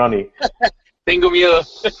 We have Ronnie. Tengo miedo.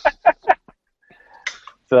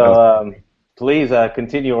 So please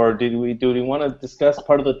continue, or do we want to discuss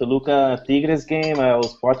part of the Toluca Tigres game? I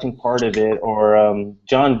was watching part of it, or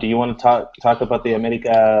John, do you want to talk about the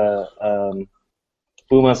America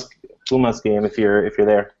Pumas game if you're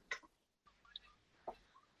there?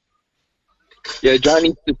 Yeah, John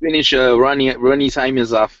needs to finish Ronnie's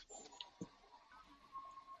Jaimes off.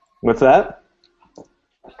 What's that?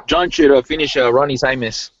 John should finish Ronnie's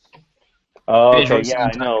Jaimes. Oh, okay, yeah,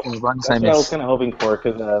 I know. That's what I was kind of hoping for,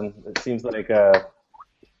 because it seems like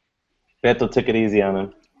Beto took it easy on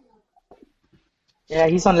him. Yeah,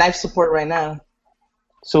 he's on life support right now.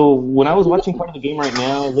 So when I was watching part of the game right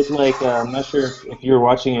now, it looked like, I'm not sure if you're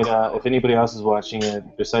watching it, if anybody else is watching it,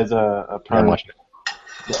 besides I'm watching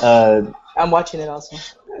it. I'm watching it also.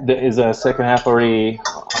 Is the second half already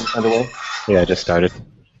underway? Yeah, it just started.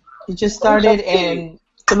 It just started, and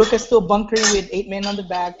Toluca's still bunkering with 8 men on the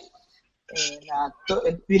back.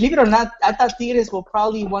 And believe it or not, I thought Tigres will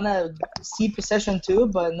probably want to cede possession too,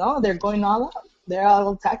 but no, they're going all out. They're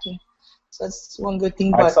all attacking. So that's one good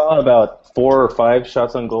thing. I saw about 4 or 5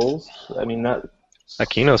 shots on goals. I mean, not.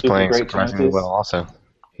 Aquino's playing surprisingly well also.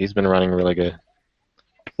 He's been running really good.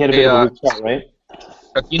 He had a bit of a weak shot, right?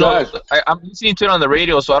 I'm listening to it on the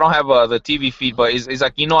radio, so I don't have the TV feed, but is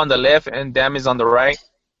Aquino on the left and Dam is on the right?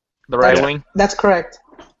 The right wing? That's correct.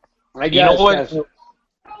 You know what?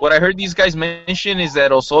 What I heard these guys mention is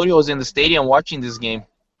that Osorio is in the stadium watching this game.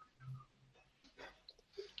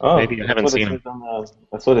 Oh, maybe I haven't seen him.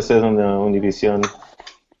 That's what it says on the Univision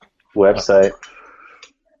website.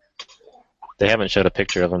 They haven't showed a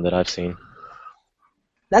picture of him that I've seen.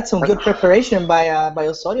 That's some good preparation by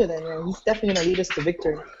Osorio then. Man. He's definitely going to lead us to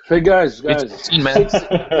victory. Hey, guys. It's routine, man.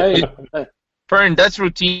 Hey. Fern, that's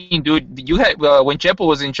routine, dude. You had when Chepo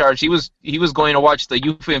was in charge, he was going to watch the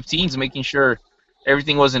U15s, making sure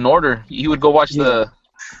everything was in order. He would go watch the.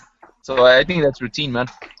 So I think that's routine, man.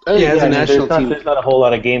 Yeah, as a national team, there's not a whole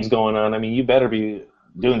lot of games going on. I mean, you better be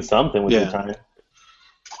doing something with your time.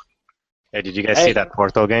 Hey, did you guys see that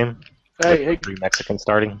Porto game? Hey, Three Mexicans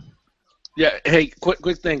starting. yeah. Hey, quick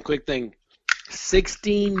thing.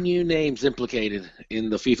 16 new names implicated in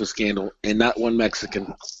the FIFA scandal, and not one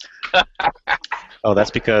Mexican. Oh,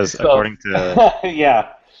 that's because So- according to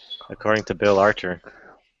yeah. according to Bill Archer,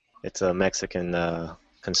 it's a Mexican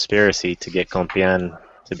conspiracy to get Compián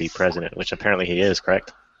to be president, which apparently he is,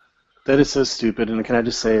 correct? That is so stupid. And can I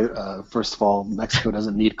just say, first of all, Mexico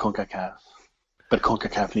doesn't need CONCACAF, but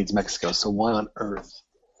CONCACAF needs Mexico. So why on earth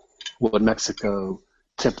would Mexico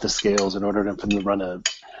tip the scales in order for them to run a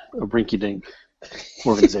rinky-dink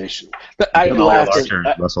organization? I Bill laughed. Archer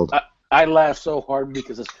rustled. I laughed so hard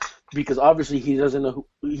because obviously he doesn't know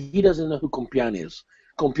who Compián is.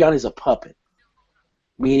 Compián is a puppet,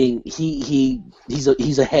 meaning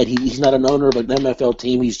he's a head. He's not an owner of an MFL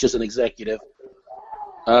team. He's just an executive.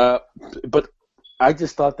 But I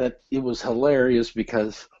just thought that it was hilarious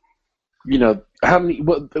because, you know,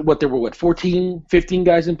 what there were 14, 15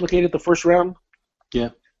 guys implicated the first round. Yeah.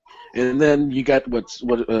 And then you got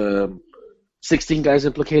 16 guys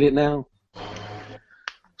implicated now.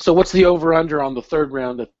 So what's the over/under on the third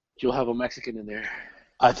round that you'll have a Mexican in there?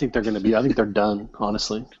 I think they're done,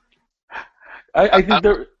 honestly. I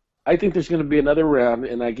think there's going to be another round,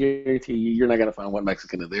 and I guarantee you're not going to find one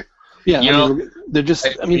Mexican in there. Yeah, You know, they're just.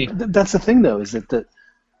 I mean, that's the thing, though, is that the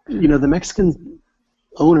Mexican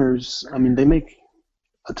owners. I mean, they make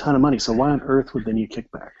a ton of money. So why on earth would they need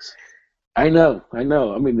kickbacks? I know. I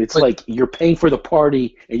mean, it's like you're paying for the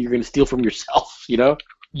party, and you're going to steal from yourself. You know?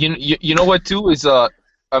 You know what too is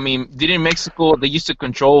I mean, didn't Mexico, they used to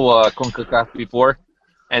control CONCACAF before,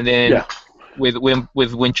 and then Yeah.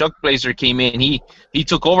 when Chuck Blazer came in, he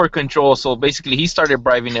took over control. So basically, he started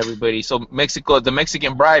bribing everybody. So the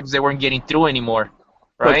Mexican bribes, they weren't getting through anymore,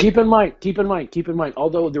 right? But keep in mind.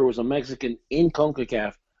 Although there was a Mexican in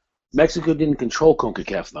CONCACAF, Mexico didn't control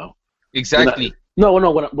CONCACAF though. Exactly. No.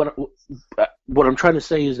 What I'm trying to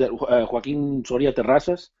say is that Joaquin Soria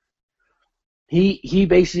Terrazas, he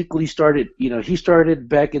basically started. You know, he started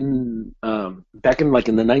back in like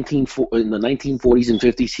in the 1940s and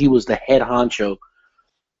 50s. He was the head honcho.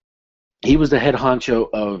 He was the head honcho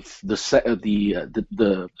of the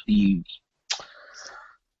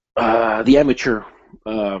amateur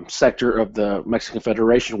sector of the Mexican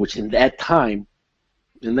Federation, which in that time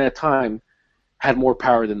had more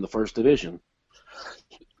power than the first division.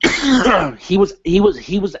 he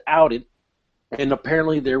was outed, and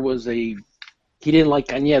apparently there was he didn't like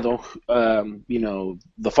Cañedo,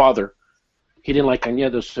 the father. He didn't like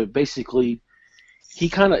Cañedo, so basically he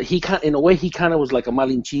kind of in a way he kind of was like a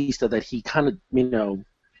malinchista, that he kind of,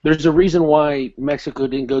 there's a reason why Mexico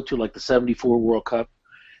didn't go to like the 74 World Cup,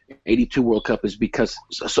 82 World Cup, is because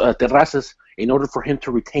Terrazas, in order for him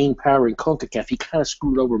to retain power in CONCACAF, he kind of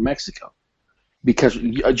screwed over Mexico. Because,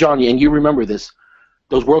 Johnny, and you remember this,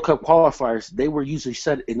 those World Cup qualifiers, they were usually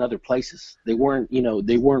set in other places. They weren't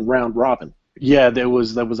round robin. Yeah, that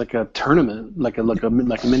was like a tournament, like a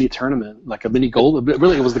mini tournament, like a mini gold.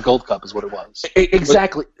 Really, it was the Gold Cup, is what it was.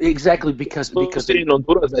 Exactly, because It was in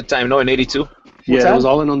Honduras at that time, no, in '82. Yeah, that? it was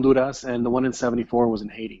all in Honduras, and the one in '74 was in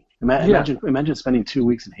Haiti. Imagine spending 2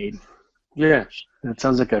 weeks in Haiti. yeah. That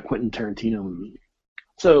sounds like a Quentin Tarantino movie.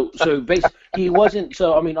 So basically, he wasn't.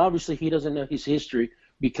 So I mean, obviously, he doesn't know his history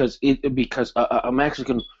because a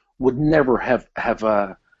Mexican would never have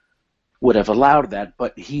allowed that.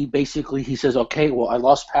 But he says, okay, well, I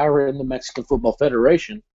lost power in the Mexican Football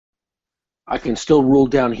Federation. I can still rule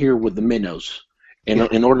down here with the minnows.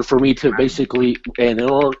 In order for me to basically, and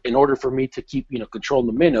in order for me to keep controlling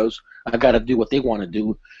the minnows, I got to do what they want to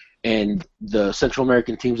do. And the Central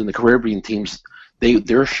American teams and the Caribbean teams,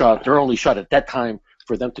 their only shot at that time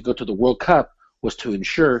for them to go to the World Cup was to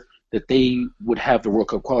ensure that they would have the World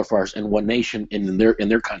Cup qualifiers in one nation in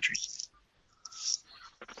their country.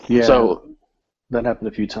 Yeah, So that happened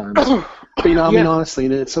a few times. But I mean, honestly,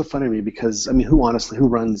 it's so funny to me because I mean, who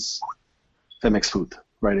runs Femex Food,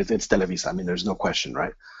 right? It's Televisa. I mean, there's no question,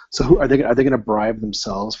 right? So who are they going to bribe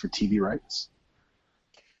themselves for TV rights?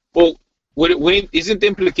 Well, isn't the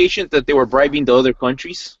implication that they were bribing the other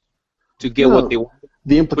countries to get what they wanted?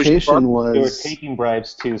 The implication They were was taking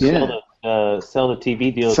bribes to Yeah. sell the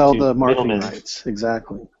TV deals sell to the marketing middlemen. rights,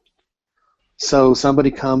 exactly. So somebody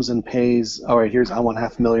comes and pays. All right, I want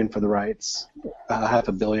 $500,000 for the rights,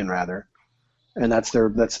 $500 million rather, and that's their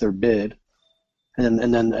bid, and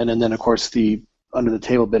then of course the under the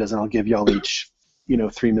table bid is, and I'll give y'all each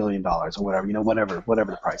 $3 million or whatever,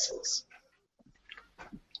 whatever the price is.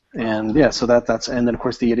 And yeah, so that's and then of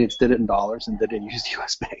course the idiots did it in dollars and they didn't use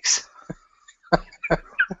U.S. banks.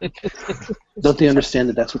 Don't they understand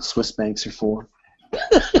that that's what Swiss banks are for?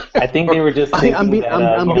 I think they were just thinking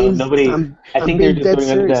that nobody. I think they're just doing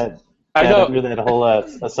under I Chad, know. under that whole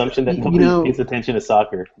assumption that You nobody know- pays attention to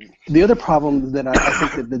soccer. The other problem that I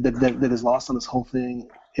think that is lost on this whole thing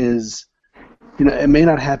is, it may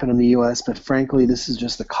not happen in the U.S., but frankly, this is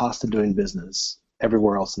just the cost of doing business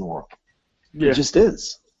everywhere else in the world. Yeah, It just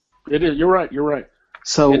is. it is. You're right. You're right.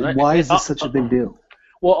 So And why is this such a big deal?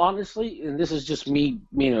 Well, honestly, and this is just me,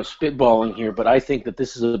 spitballing here, but I think that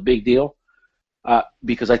this is a big deal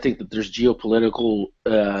because I think that there's geopolitical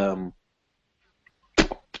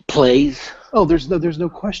plays. Oh, there's no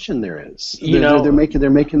question there is. You know- They're making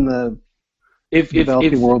the If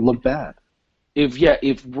developing world look bad. if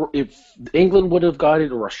England would have got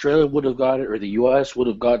it, or Australia would have got it, or the U.S. would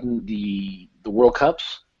have gotten the World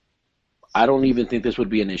Cups, I don't even think this would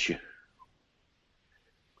be an issue.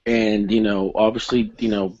 And obviously,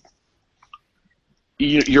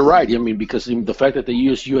 you're right. I mean, because the fact that they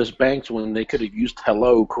used U.S. banks when they could have used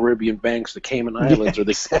Caribbean banks, the Cayman Islands, or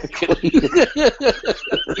the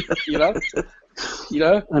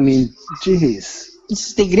I mean, jeez.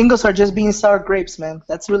 The gringos are just being sour grapes, man.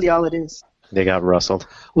 That's really all it is. They got rustled.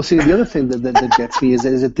 Well, see, the other thing that gets me is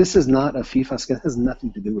that this is not a FIFA scandal. It has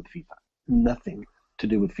nothing to do with FIFA. Nothing to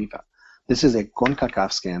do with FIFA. This is a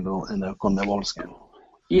CONCACAF scandal and a CONMEBOL scandal.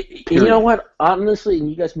 You know what? Honestly, and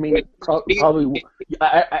you guys may probably.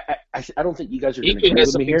 I don't think you guys are going to agree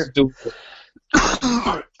with me here.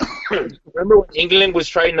 Remember when England was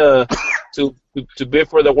trying to bid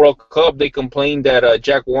for the World Cup? They complained that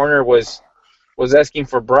Jack Warner was asking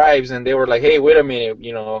for bribes, and they were like, "Hey, wait a minute,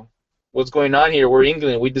 what's going on here? We're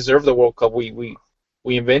England. We deserve the World Cup. We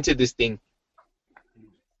invented this thing."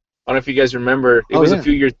 I don't know if you guys remember. It was a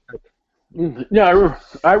few years back. Yeah,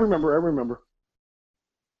 I remember.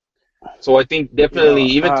 So I think definitely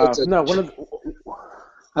Yeah, even I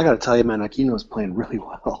got to tell you, man, Aquino is playing really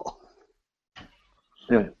well.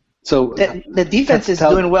 Anyway, so The defense is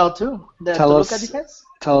doing well too. The tell Toluca us- defense.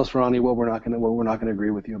 tell us, Ronnie, what we're not gonna agree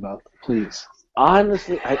with you about, please.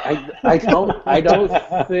 Honestly, I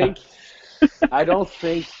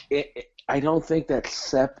don't think that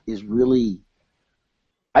Sepp is really.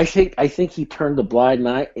 I think he turned a blind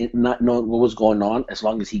eye, not knowing what was going on, as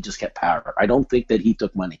long as he just kept power. I don't think that he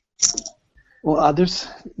took money. Well, that's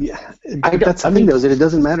the thing, though, is that it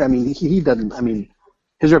doesn't matter. I mean, he doesn't. I mean,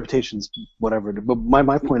 his reputation's whatever. But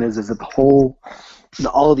my point is that all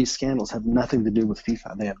of these scandals have nothing to do with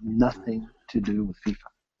FIFA. They have nothing to do with FIFA.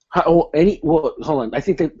 Hold on. I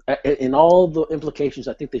think that in all the implications,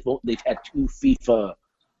 I think they've had two FIFA.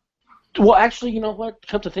 Well, actually, you know what?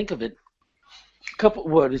 Come to think of it,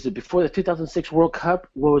 what is it, before the 2006 World Cup?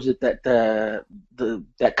 What was it that that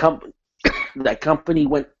company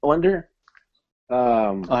went under?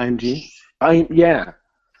 IMG. Yeah.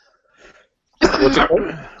 what's it called?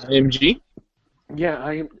 IMG. Yeah.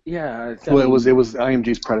 Well, it was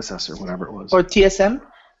IMG's predecessor, whatever it was. Or TSM.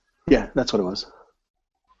 Yeah, that's what it was.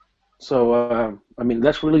 So I mean,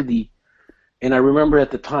 that's really and I remember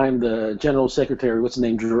at the time the general secretary, what's his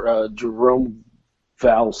name, Jerome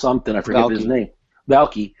Val something, I forget his name,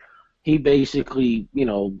 Valky. He basically,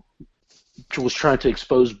 was trying to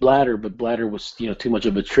expose Blatter, but Blatter was, too much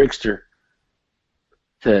of a trickster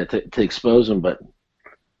to expose him. But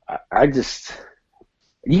I just,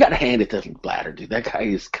 you got to hand it to Blatter, dude. That guy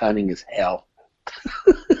is cunning as hell.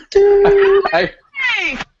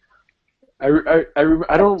 I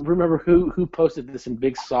don't remember who posted this in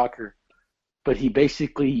Big Soccer, but he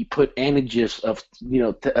basically put images of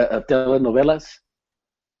telenovelas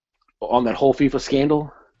on that whole FIFA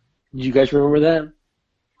scandal. Do you guys remember that?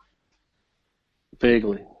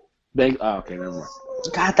 Vaguely. Oh, okay, never mind.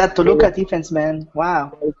 God, that Toluca defense, man.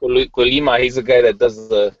 Wow. Colima, he's the guy that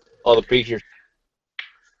does all the pictures.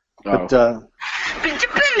 But ¡Pinche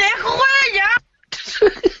pendejo, güey! ¡Ya!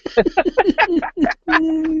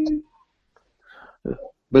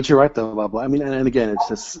 But you're right, though, Bob. I mean, and again, it's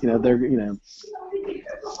just, they're,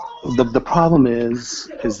 the problem is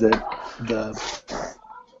that the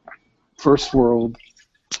first world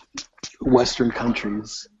Western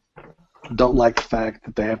countries don't like the fact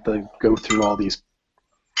that they have to go through all these,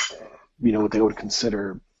 what they would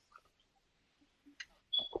consider,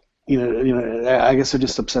 I guess they're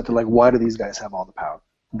just upset. They're like, why do these guys have all the power?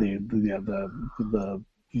 The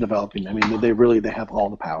developing. I mean, they have all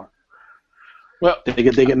the power. Well, they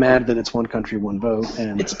get mad that it's one country, one vote,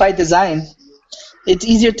 and it's by design. It's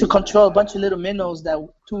easier to control a bunch of little minnows than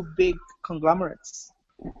two big conglomerates.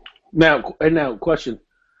 Now, question,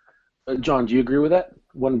 John, do you agree with that?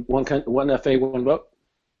 One FA, one vote.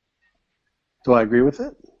 Do I agree with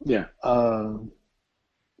it? Yeah. I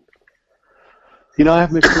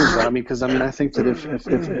have mixed feelings. I mean, because I think that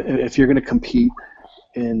if you're going to compete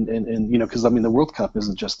in because the World Cup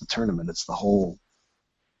isn't just the tournament; it's the whole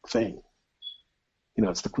thing. You know,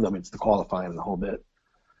 it's the qualifying and the whole bit.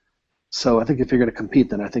 So I think if you're going to compete,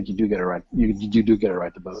 then I think you do get a right. You do get a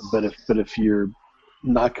right to vote. But if you're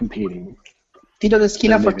not competing, Tiro de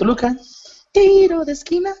esquina for Toluca. Tiro de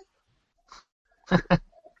esquina.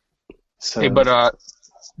 So Hey, but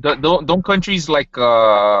don't countries like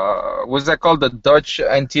what's that called, the Dutch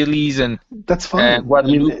Antilles and that's fine. I mean,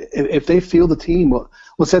 Guadeloupe? if they field the team, well,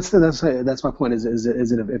 that's my point. Is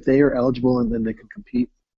if they are eligible and then they can compete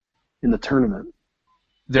in the tournament,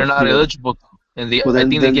 they're not eligible, and they well, then,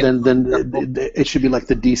 I think then it should be like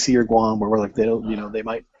the DC or Guam, where we're like they don't, you know, they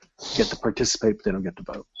might get to participate, but they don't get to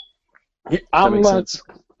vote. I'm makes not. sense.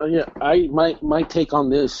 My take on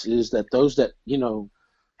this is that those that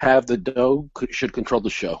have the dough should control the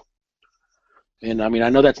show. And I mean, I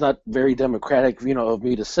know that's not very democratic, of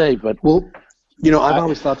me to say, but Well, I've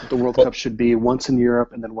always thought that the World Cup should be once in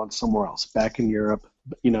Europe and then once somewhere else. Back in Europe,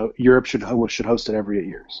 Europe should host it every 8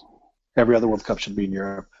 years. Every other World Cup should be in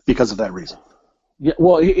Europe because of that reason. yeah,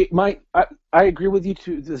 well, I agree with you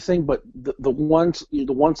to the thing, but the ones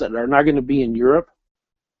that are not going to be in Europe,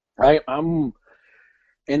 and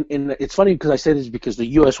it's funny because I say this because the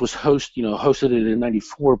U.S. was hosted it in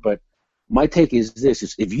 '94, but my take is this: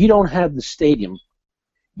 is if you don't have the stadium,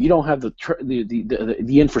 you don't have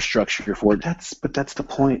the infrastructure for it. But that's the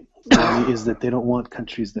point, is that they don't want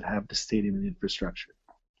countries that have the stadium and the infrastructure.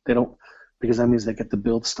 They don't, because that means they get to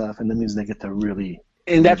build stuff, and that means they get to really.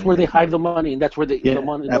 And that's where they hide the money, and that's where the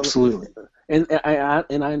money. Absolutely. And I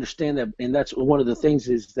understand that, and that's one of the things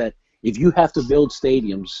is that if you have to build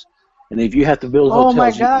stadiums, and if you have to build hotels, Oh my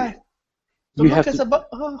God! you have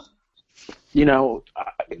to.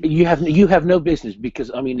 You have no business, because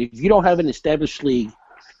I mean, if you don't have an established league,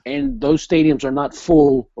 and those stadiums are not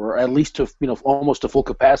full, or at least to almost to full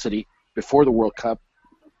capacity before the World Cup,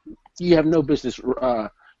 you have no business.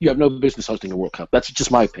 You have no business hosting a World Cup. That's just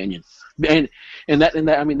my opinion. And that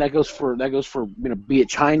I mean that goes for be it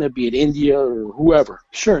China, be it India, or whoever.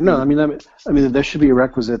 Sure. No, I mean there should be a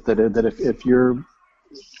requisite that if you're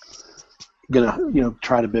gonna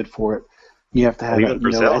try to bid for it, you have to have Even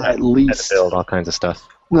Brazil at had to least build all kinds of stuff.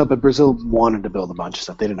 No, but Brazil wanted to build a bunch of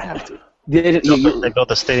stuff. They didn't have to. They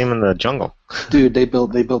built a stadium in the jungle. Dude, they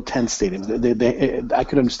built 10 stadiums. I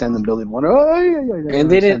could understand them building one. And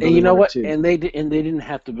they didn't. And you know what? And they didn't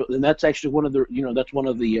have to build. And that's actually one of the that's one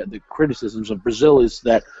of the criticisms of Brazil, is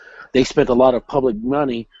that they spent a lot of public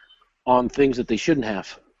money on things that they shouldn't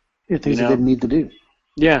have. Yeah, things they didn't need to do.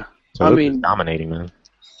 Yeah, So I mean, dominating, man.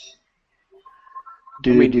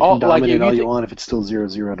 Dude, you can dominate all you want if it's still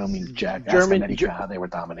 0-0. Don't mean jack. Ask America how they were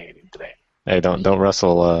dominating today. Hey, don't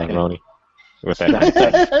wrestle Ronnie with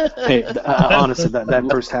that. Hey, honestly, that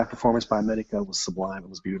first half performance by America was sublime. It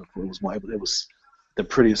was beautiful. It was the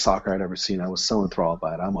prettiest soccer I'd ever seen. I was so enthralled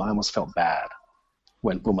by it. I almost felt bad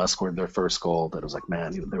when Puma scored their first goal. That it was like,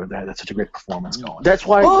 man, they had such a great performance going. That's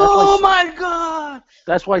why. Oh my God!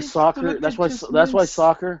 That's why soccer. That's why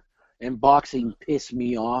soccer and boxing piss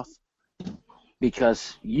me off,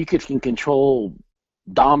 because you can control,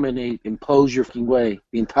 dominate, impose your way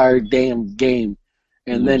the entire damn game,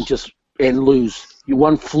 and then lose. You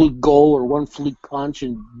one fluke goal or one fluke punch,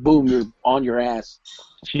 and boom, you're on your ass.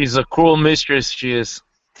 She's a cruel mistress. She is.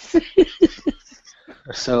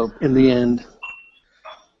 So in the end,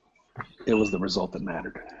 it was the result that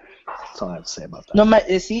mattered. That's all I have to say about that. No,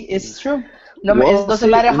 it's true. No, it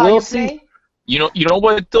doesn't matter how you play. You know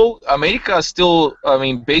what though? America still, I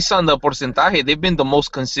mean, based on the porcentaje, they've been the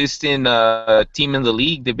most consistent team in the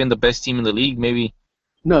league. They've been the best team in the league, maybe.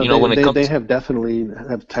 No, they have definitely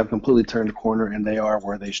have completely turned the corner, and they are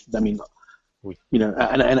where they should. I mean,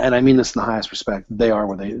 and I mean this in the highest respect. They are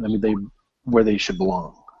where they should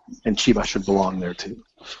belong, and Chivas should belong there too,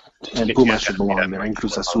 and Puma should belong there, and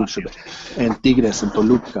Cruz Azul should, and Tigres and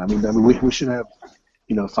Toluca. I mean, we should have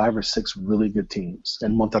 5 or 6 really good teams,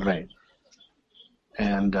 and Monterrey.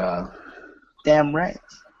 And damn right.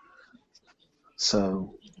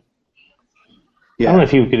 So, I don't know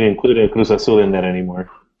if you could include Cruz Azul in that anymore.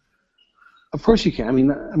 Of course you can. I mean,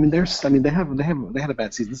 they had a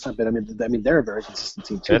bad season. It's not bad. I mean, they're a very consistent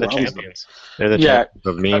team too. They're the champions. They're the champions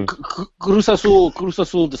of meme. Cruz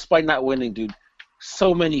Azul, despite not winning, dude,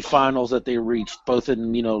 so many finals that they reached, both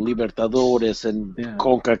in Libertadores and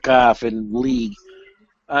CONCACAF and League.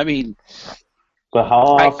 I mean. But how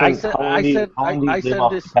often? I said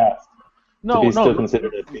this. No, still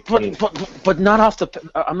considered a big team? But not off the.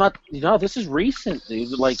 I'm not. This is recent,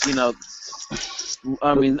 dude. Like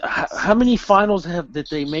I mean, how many finals did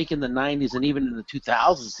they make in the '90s and even in the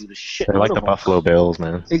 2000s? Dude, shit. They're like the Buffalo Bills,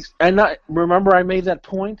 man. And remember, I made that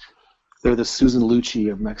point. They're the Susan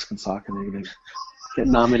Lucci of Mexican soccer. They get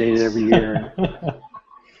nominated every year.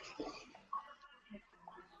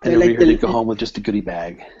 And Like every year the- they go home with just a goodie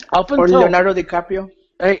bag. Up Or until Leonardo DiCaprio.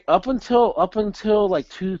 Hey, up until like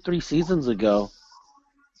 2-3 seasons ago,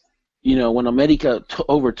 you know, when America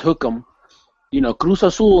overtook them, you know, Cruz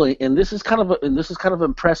Azul, and this is kind of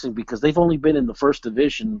impressive because they've only been in the first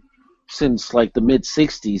division since like the mid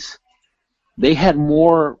 '60s. They had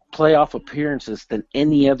more playoff appearances than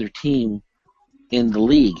any other team in the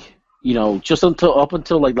league. You know, just up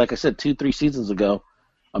until like I said, 2-3 seasons ago,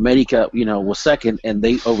 America, you know, was second, and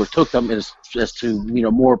they overtook them as to, you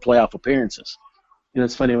know, more playoff appearances. You know,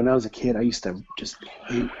 it's funny. When I was a kid, I used to just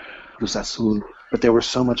hate Cruz Azul, but they were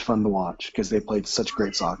so much fun to watch because they played such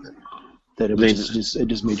great soccer that it was it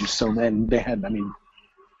just made you so mad. And they had, I mean,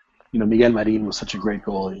 you know, Miguel Marin was such a great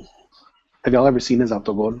goalie. Have y'all ever seen his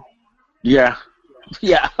autogol? Yeah.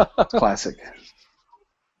 Classic.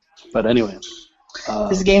 But anyway,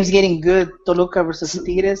 This game's getting good. Toluca versus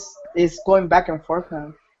Tigres is going back and forth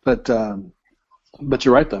now. but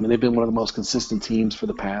you're right though. I mean, they've been one of the most consistent teams for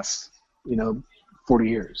the past, you know, 40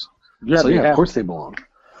 years. Yeah, So they yeah, have. of course they belong.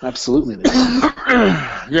 Absolutely, they belong.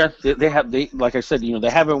 Yeah, they have. They, like I said, you know, they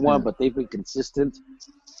haven't won, but they've been consistent.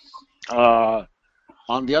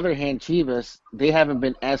 On the other hand, Chivas, they haven't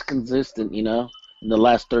been as consistent, you know, in the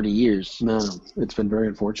last 30 years. No, it's been very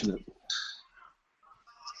unfortunate.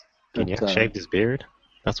 But, Gignac shaved his beard.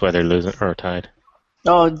 That's why they're losing or tied.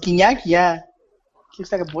 Oh, Gignac, yeah. He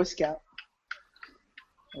looks like a Boy Scout.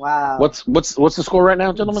 Wow. What's the score right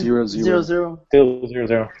now, gentlemen? 0-0. 0-0. Still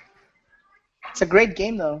 0-0. It's a great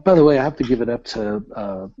game, though. By the way, I have to give it up to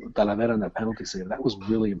Talavera on that penalty save. That was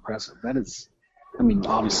really impressive. That is, I mean,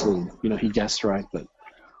 obviously, you know, he guessed right, but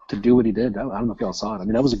to do what he did, I don't know if y'all saw it. I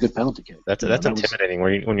mean, that was a good penalty kick. That's You know, that was- intimidating.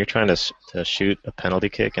 When you're trying to shoot a penalty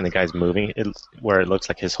kick and the guy's moving, where it looks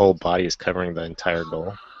like his whole body is covering the entire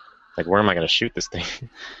goal. Like, where am I going to shoot this thing?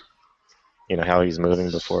 You know how he's moving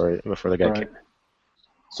before the guy Right. kicks.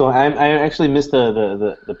 So I actually missed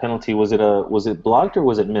the penalty. Was it blocked or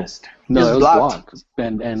was it missed? No, It was it was blocked.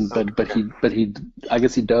 blocked. But he I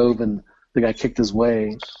guess he dove and the guy kicked his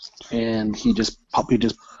way, and he just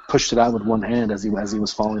pushed it out with one hand as he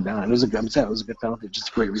was falling down. It was a good penalty, just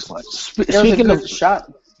a great reflex. It was a Speaking good of shot.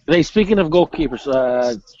 speaking of goalkeepers,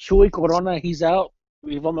 Chuy Corona, he's out.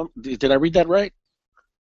 Did I read that right?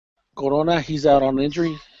 Corona, he's out on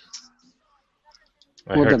injury.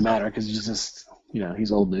 I Well, it heard. doesn't matter because he's just, you know,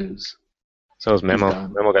 he's old news. So was Memo. He's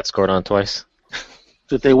done. Memo got scored on twice.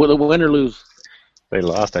 Did they win or lose? They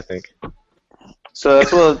lost, I think. So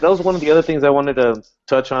that was one of the other things I wanted to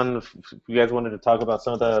touch on. If you guys wanted to talk about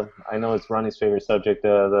some of the, I know it's Ronnie's favorite subject,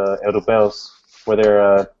 the Europeos, where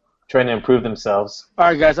they're trying to improve themselves. All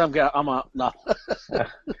right, guys, I'm out. No. Oh,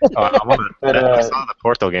 I saw the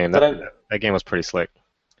Porto game. but That game was pretty slick.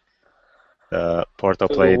 Porto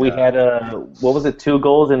played. we had what was it, 2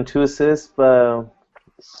 goals and 2 assists? Yeah,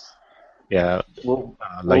 What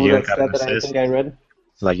Layun was that got an stat that I assist. think I read?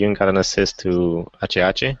 Layun got an assist to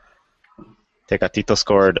Ache. Tecatito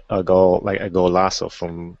scored a goal, like a golazo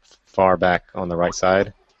from far back on the right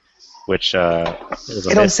side, which it was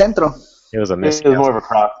a Era un miss. centro. It was a miss. It was more of a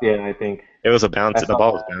cross, yeah, I think. It was a bounce. I The saw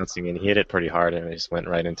ball was that. bouncing, and he hit it pretty hard, and it just went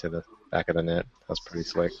right into the back of the net. That was pretty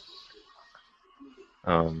slick.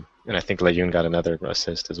 And I think Layun got another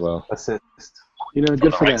assist as well. Assist. You know,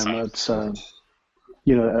 good the for right them. It's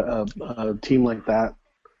you know, a team like that,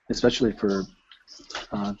 especially for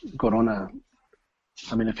Corona.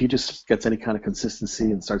 I mean, if he just gets any kind of consistency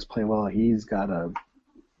and starts playing well, he's got a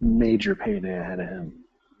major payday ahead of him.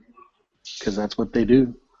 Because that's what they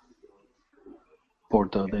do.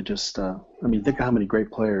 Porto, they just, I mean, think of how many great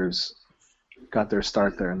players got their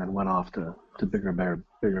start there and then went off to bigger and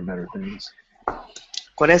better things.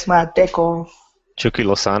 Quaresma, Teco. Chucky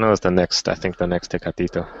Lozano is the next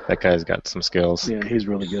Tecatito. That guy's got some skills. Yeah, he's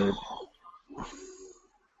really good.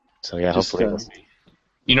 So yeah, Just, hopefully. We'll see.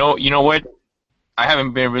 You know what? I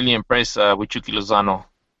haven't been really impressed with Chucky Lozano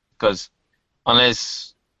because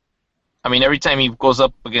unless, I mean, every time he goes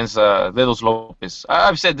up against Dedos Lopez,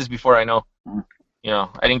 I've said this before, I know. You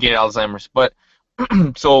know, I didn't get Alzheimer's, but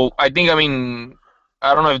so I think, I mean,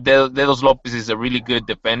 I don't know if Dedos Lopez is a really good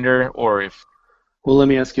defender or if. Well, let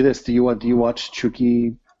me ask you this: Do you watch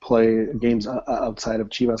Chucky play games outside of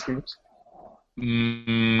Chivas games?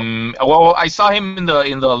 Well, I saw him in the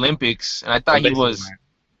Olympics, and I thought he Basically, was.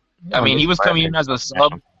 I mean, he was coming in as a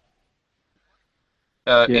sub.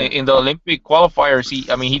 Yeah. In the Olympic qualifiers,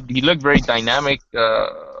 he looked very dynamic.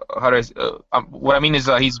 What I mean is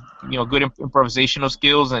he's good improvisational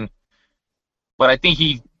skills, but I think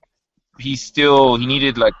he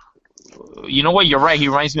needed, like, you know what, you're right, he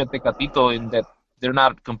reminds me of Tecatito in that they're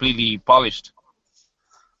not completely polished.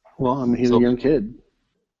 Well, I mean, he's a young kid.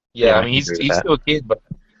 Yeah, Yeah, I mean I he's agree with that. still a kid, but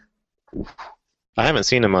I haven't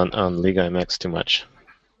seen him on Liga MX too much.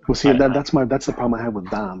 Well, see, that's the problem I have with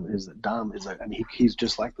Dom is that Dom is like, I mean, he's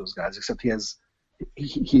just like those guys, except he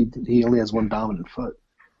only has one dominant foot,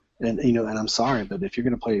 and and I'm sorry, but if you're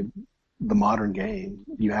going to play the modern game,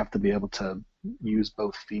 you have to be able to use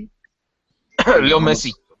both feet. Leo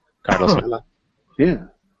Messi. Carlos Vela. Yeah,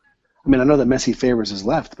 I mean, I know that Messi favors his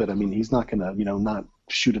left, but I mean, he's not going to not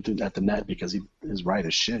shoot at the net because his right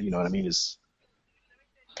is shit. You know what I mean?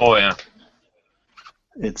 Oh yeah.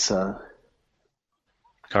 It's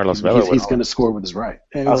Carlos Vela. He's going to score with his right.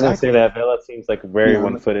 I was going to say that Vela seems like very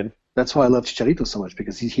one-footed. That's why I love Chicharito so much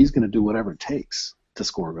because he's going to do whatever it takes to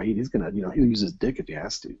score. Right? He's going to he'll use his dick if he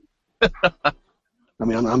has to. I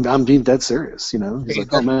mean, I'm being dead serious. He's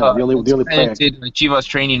like, oh man, the only play. Chivas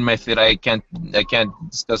training method. I can't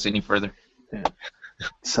discuss any further. Yeah.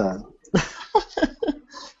 It's,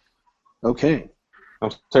 okay. I'm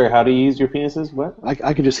sorry, how do you use your penises? What?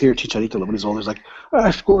 I can just hear Chicharito when he's older. He's like, I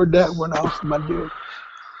scored that one off my dick.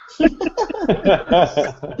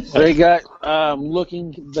 They got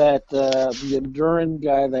looking that the Honduran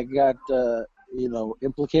guy that got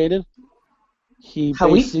implicated. He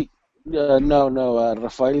basically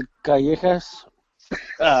Rafael Callejas.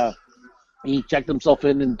 He checked himself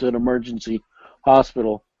into an emergency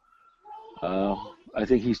hospital. I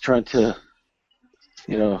think he's trying to,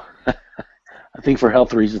 I think for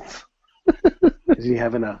health reasons. Is he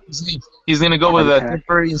having a? He's gonna go with a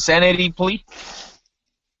temporary insanity plea.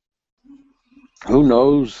 Who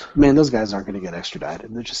knows? Man, those guys aren't going to get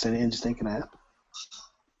extradited. They're just ain't going to happen.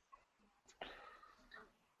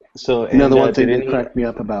 So, the one thing that cracked me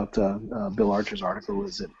up about Bill Archer's article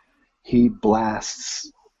is that he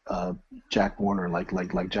blasts Jack Warner like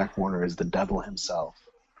Jack Warner is the devil himself,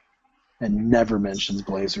 and never mentions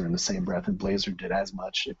Blazer in the same breath. And Blazer did as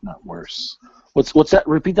much, if not worse. What's that?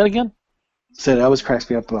 Repeat that again. So that always cracks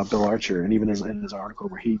me up about Bill Archer, and even in his article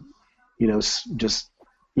where he, just.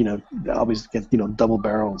 Always get double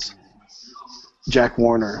barrels. Jack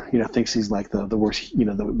Warner, thinks he's like the worst,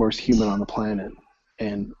 the worst human on the planet,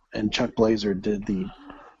 and Chuck Blazer did the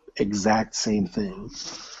exact same thing.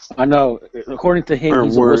 I know. According to him,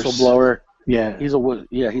 he's worse. A whistleblower. Yeah, he's a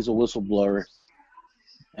whistleblower,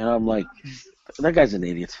 and I'm like, that guy's an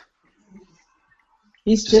idiot.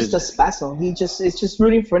 He's just a spazo. It's just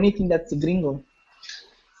rooting for anything that's a gringo.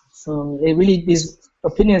 So it really, his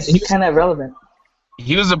opinion is kind of irrelevant.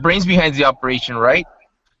 He was the brains behind the operation, right?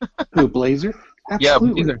 Who, Blazer? Absolutely. Yeah,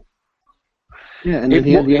 Blazer. Yeah, and then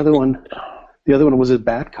he had the other one. The other one was his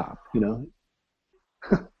bad cop. Yeah,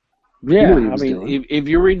 I mean, if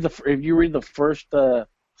you read the first the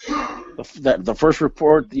first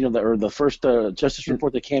report, the first justice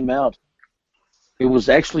report that came out, it was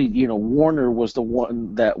actually Warner was the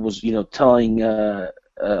one that was telling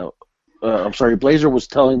Blazer was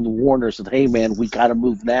telling the Warner, said, hey man, we got to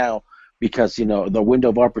move now. Because the window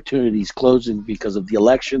of opportunity is closing because of the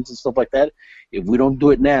elections and stuff like that. If we don't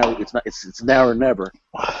do it now, it's now or never.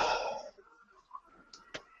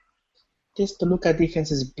 Just to look at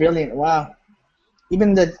defense is brilliant. Wow,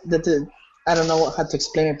 even the I don't know how to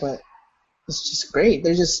explain it, but it's just great.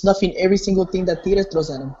 They're just snuffing every single thing that Tigres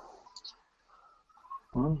throws at them.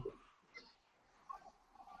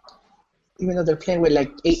 Even though they're playing with like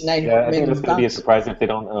 8-9 men. Yeah, I think it's going to be a surprise if they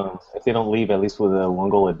don't leave at least with a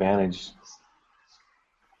 1-goal advantage.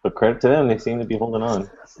 But credit to them, they seem to be holding on.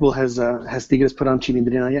 Well, has Tigres put on Chini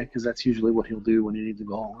Medina yet? Because that's usually what he'll do when he needs a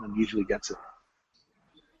goal, and usually gets it.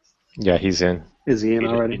 Yeah, he's in. Is he in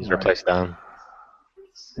already? He's replaced Dom.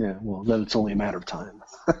 Yeah, well, then it's only a matter of time.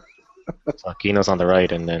 So Aquino's on the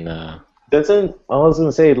right, and then. I was going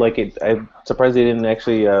to say, I'm surprised they didn't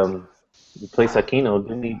actually. Replace Aquino.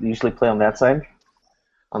 Didn't he usually play on that side?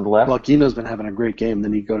 On the left? Well, Aquino's been having a great game.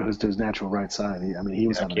 Then he go to his natural right side. He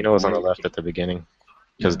was having Aquino was on the left at the beginning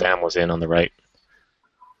because Dam was in on the right.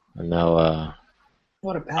 And now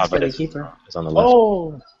what a pass by the keeper. Is on the left.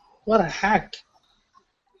 Oh, what a hack.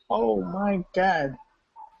 Oh, my God.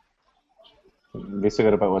 They still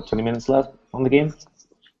got about, 20 minutes left on the game?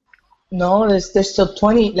 No, there's still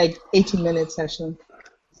 18 minutes, actually.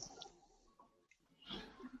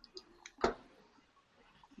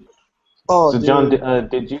 So, John,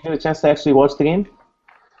 did you get a chance to actually watch the game?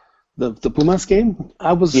 The Pumas game?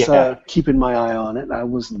 I was keeping my eye on it. I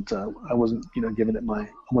wasn't giving it my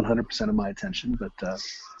 100% of my attention. But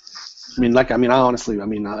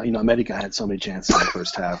America had so many chances in the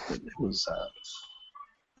first half that it was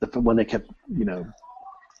when they kept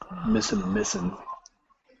missing.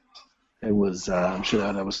 It was I'm sure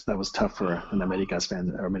that was tough for an America fan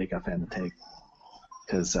to take.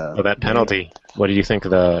 That penalty. What did you think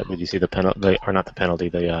of did you see the penalty, or not the penalty,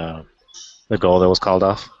 the goal that was called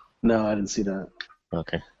off? No, I didn't see that.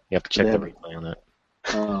 Okay, you have to check They the have- replay on that.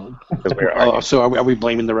 'Cause we were oh, arguing. so are we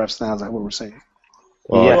blaming the refs now? Is that what we're saying?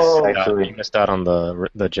 Well, Yes, you actually. missed out on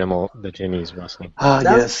the Jimmy's wrestling. Ah,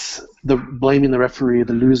 That's- yes. The blaming the referee,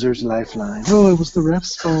 the loser's lifeline. Oh, it was the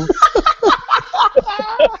ref's fault.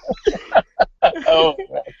 Oh,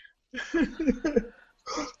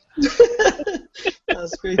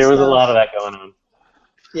 That's great There was a stuff. lot of that going on.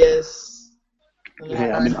 Yes.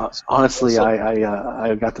 Yeah, I mean, honestly,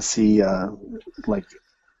 I got to see like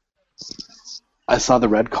I saw the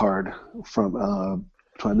red card from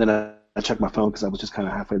and then I checked my phone because I was just kind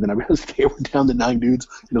of halfway. Then I realized they were down to 9 dudes.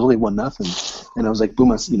 And it was only 1-0, and I was like,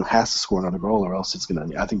 Pumas, has to score another goal, or else it's gonna.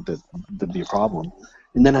 I think that'd be a problem.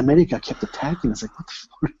 And then America kept attacking. I was like,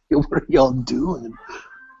 what are y'all doing?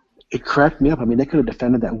 It cracked me up. I mean, they could have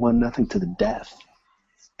defended that 1-0 to the death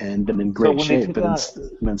and been in great when they shape, took but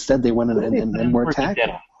instead they went in and were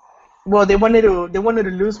attacking. Well, they wanted to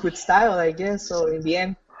lose with style, I guess. So in the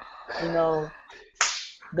end, the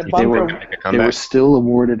They bunker. were Make a they comeback. were still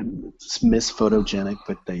awarded Miss Photogenic,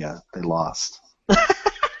 but they lost. they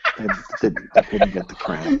couldn't get the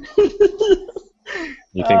crown.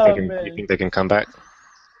 You think Oh, they can? man. You think they can come back?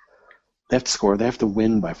 They have to score. They have to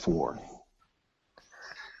win by 4.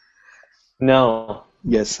 No,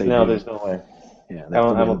 Yes, they no, do. there's no way. Yeah, I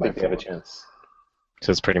don't think they have a chance.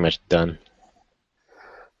 So it's pretty much done.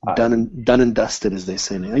 Done and dusted, as they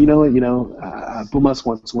say. You know what? Pumas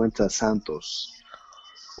once went to Santos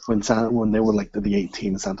when they were like the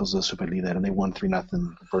 18. Santos was super leader, and they won 3-0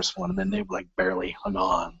 the first one, and then they like barely hung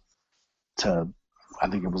on to. I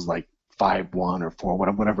think it was like 5-1 or 4,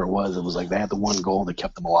 whatever it was. It was like they had the one goal that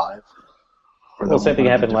kept them alive. Or Well, same thing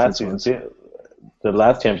whatever happened the last difference season was. too. The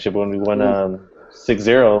last championship when we won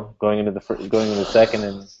 6-0 going into the second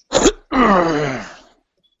and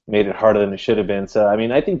made it harder than it should have been. So I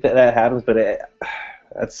mean, I think that happens, but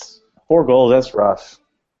that's 4 goals. That's rough.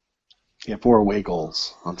 Yeah, 4 away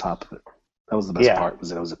goals on top of it. That was the best Yeah. part. Was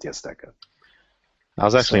that it was at the Azteca. I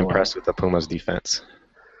was actually So, impressed with the Pumas defense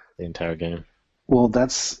the entire game. Well,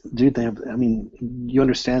 dude. They have. I mean, you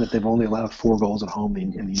understand that they've only allowed 4 goals at home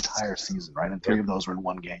in the entire season, right? And 3 of those were in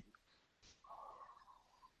one game.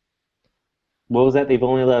 What was that? They've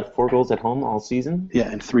only allowed 4 goals at home all season. Yeah,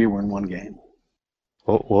 and 3 were in one game.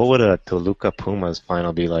 What would a Toluca Pumas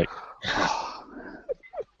final be like? Have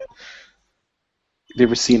you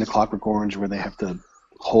ever seen A Clockwork Orange where they have to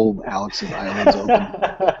hold Alex's eyelids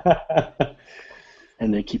open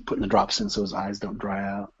and they keep putting the drops in so his eyes don't dry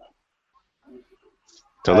out? I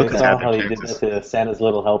Toluca saw had how their they did chances. that to Santa's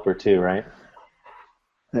Little Helper too, right?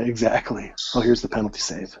 Exactly. Oh, here's the penalty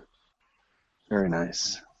save. Very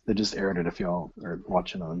nice. They just aired it if y'all are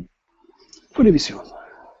watching on Univision.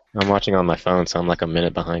 I'm watching on my phone, so I'm like a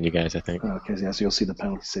minute behind you guys, I think. Okay, yeah, so you'll see the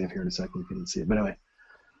penalty save here in a second if you didn't see it. But anyway.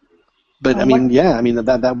 But I mean, yeah, I mean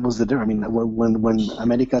that was the difference. I mean, when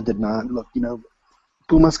America did not look,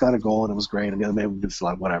 Pumas got a goal and it was great, and the other maybe it's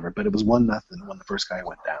like whatever. But it was 1-0 when the first guy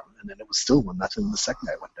went down, and then it was still 1-0 when the second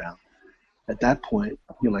guy went down. At that point,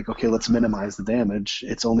 you're like, okay, let's minimize the damage.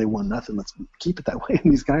 It's only 1-0. Let's keep it that way.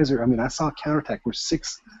 And these guys are. I mean, I saw a counterattack where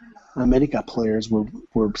 6 America players were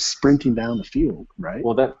sprinting down the field, right?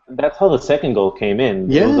 Well, that's how the second goal came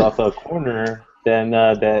in. Yeah. It was off a corner. Then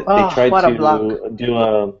that they Oh, tried what a to block. do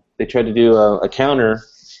a counter,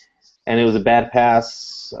 and it was a bad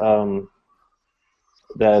pass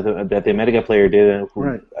that the America player did. And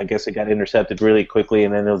Right. I guess it got intercepted really quickly,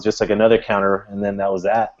 and then it was just like another counter, and then that was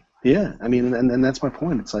that. Yeah, I mean, and that's my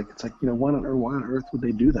point. It's like why on earth would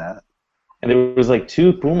they do that? And there was like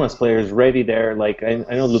 2 Pumas players ready there. Like I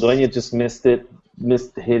know Ludueña just missed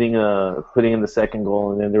putting in the second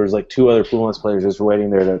goal, and then there was like 2 other Pumas players just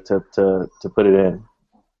waiting there to put it in.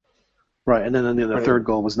 Right, and then the third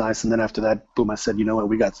goal was nice, and then after that, boom! I said, you know what?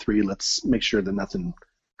 We got 3. Let's make sure that nothing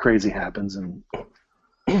crazy happens, and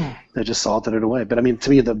they just salted it away. But I mean, to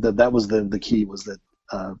me, that was the key was that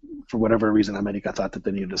for whatever reason, America thought that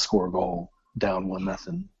they needed to score a goal down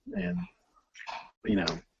 1-0, and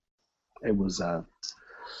it was.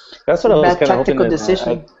 That's what I was Bad kind of hoping tactical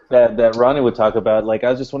decision. that Ronnie would talk about. Like I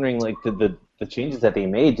was just wondering, like the changes that they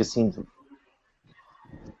made just seemed.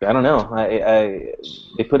 I don't know.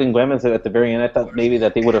 They put in Güemes at the very end. I thought maybe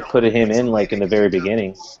that they would have put him in like in the very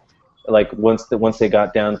beginning, like once they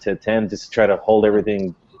got down to 10, just to try to hold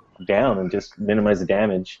everything down and just minimize the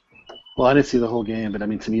damage. Well, I didn't see the whole game, but I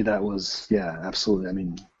mean, to me, that was absolutely. I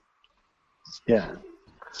mean, yeah,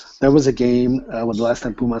 that was a game. When the last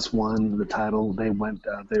time Pumas won the title, they went.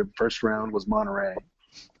 Their first round was Monterrey,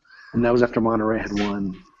 and that was after Monterrey had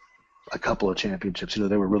won a couple of championships.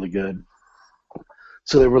 They were really good.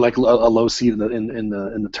 So they were like a low seed in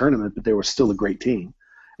the tournament, but they were still a great team.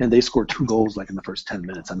 and they scored 2 goals like in the first 10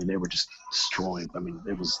 minutes. I mean, they were just destroying. I mean,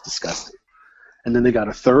 it was disgusting. And then they got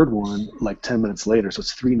a third one like 10 minutes later, so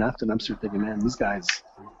it's 3-0. I'm sort of thinking, man, these guys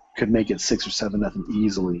could make it 6 or 7-0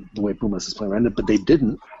 easily the way Pumas is playing right now, but they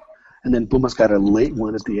didn't. And then Pumas got a late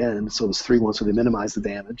one at the end, so it was 3-1, so they minimized the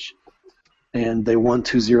damage. And they won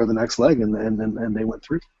 2-0 the next leg, and they went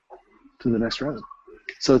through to the next round.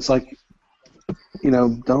 So it's like, you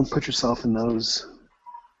know, don't put yourself in those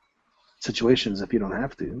situations if you don't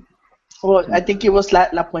have to. Well, I think it was La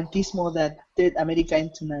Puentismo that did America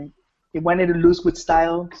in tonight. They wanted to lose with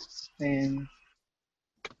style, and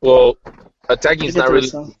Well, attacking is Look at not really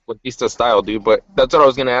Toronto. Batista style, dude. But that's what I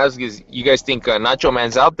was gonna ask. Is you guys think Nacho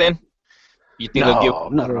Man's out then? You think he'll give? No,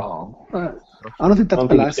 not at all. I don't think that's I don't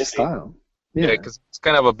think Palacios' it's style. Yeah, Yeah, because it's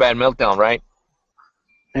kind of a bad meltdown, right?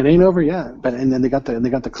 it ain't over yet. But and then they got to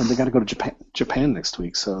go to Japan next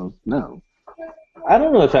week. So no, I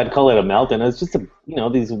don't know if I'd call it a meltdown. It's just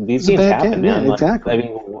these It's a games bad happen, game, man. yeah, Like, exactly. I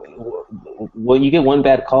mean, well, you get one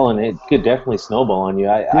bad call and it could definitely snowball on you.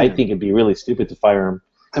 I Yeah. think it'd be really stupid to fire him.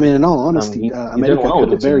 I mean, in all honesty, he's done America well could with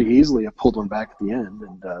have the team. very easily have pulled one back at the end,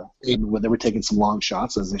 and when they were taking some long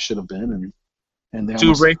shots as they should have been, and they Two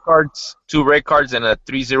almost, red cards, and a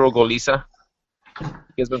 3-0 goliza. You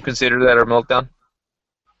guys don't consider that a meltdown?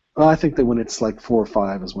 Well, I think that when it's like 4 or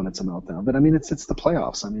 5 is when it's a meltdown. But I mean, it's the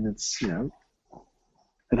playoffs. I mean, it's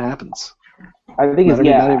it happens. I think Not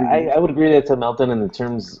every- I would agree that it's a meltdown in the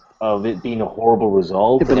terms of it being a horrible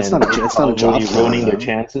result. Yeah, but it's and not a job probably killer, ruining their though.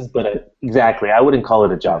 chances. But exactly, I wouldn't call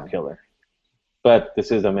it a job killer. But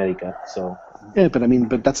this is America, so Yeah,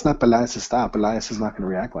 but that's not Palacios' style. Palacios is not going to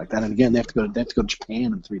react like that. And again, they have to go to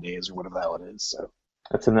Japan in 3 days or whatever the hell it is. So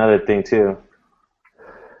that's another thing too.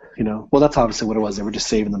 well, that's obviously what it was. They were just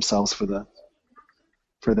saving themselves for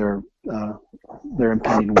their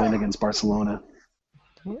impending win against Barcelona.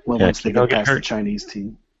 Well, Yeah, once they Kino get get past the hurt. Chinese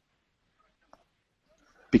team,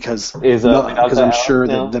 because Is, because I'm out sure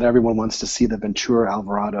now? that everyone wants to see the Ventura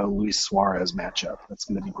Alvarado Luis Suarez matchup. That's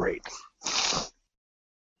going to be great.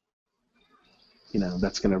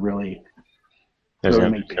 That's going to really. There's Really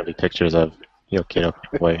going make to be pictures of Yo Quiero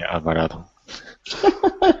Way Alvarado.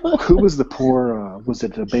 Who was the poor? Was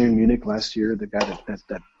it Bayern Munich last year? The guy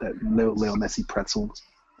that Leo Messi pretzeled.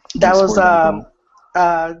 that was Scored that goal?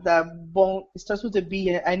 the bone. It starts with a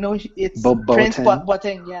B. I know it's Boateng? Prince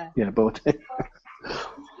Boateng. Yeah. Yeah, both.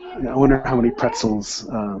 I wonder how many pretzels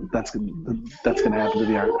that's gonna happen to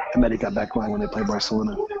the America backline when they play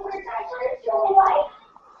Barcelona.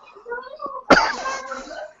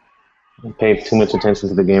 I pay too much attention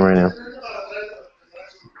to the game right now.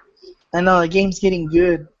 I know the game's getting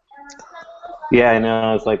good. Yeah, I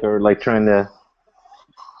know. It's like we're like trying to.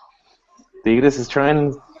 The Eagles is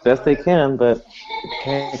trying best they can, but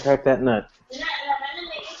can't crack that nut.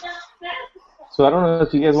 So I don't know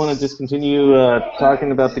if you guys want to just continue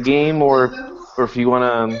talking about the game, or if you want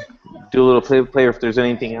to do a little play, or if there's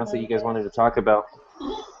anything else that you guys wanted to talk about.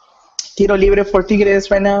 Tiro libre for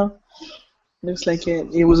Tigres right now. Looks like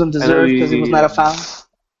it was undeserved because it was not a foul.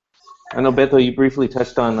 I know, Beto, you briefly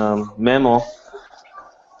touched on Memo.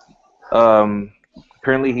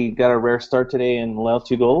 Apparently he got a rare start today and allowed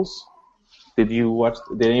 2 goals. Did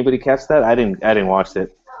anybody catch that? I didn't watch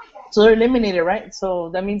it. So they're eliminated, right? So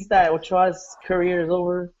that means that Ochoa's career is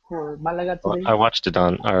over for Malaga today. I watched it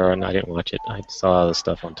no, I didn't watch it. I saw the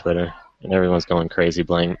stuff on Twitter, and everyone's going crazy.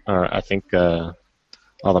 I think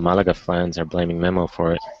all the Malaga fans are blaming Memo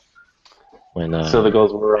for it. When So the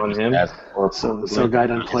goals were on him? So a guy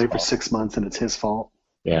doesn't play for 6 months and it's his fault.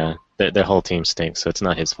 Yeah, their whole team stinks, so it's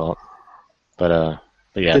not his fault. But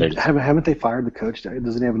yeah, Haven't they fired the coach?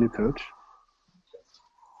 Doesn't he have a new coach?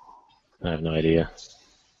 I have no idea.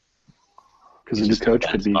 Because the new coach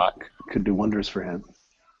could do wonders for him.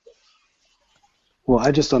 Well,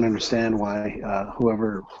 I just don't understand why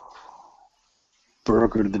whoever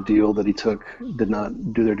brokered the deal that he took did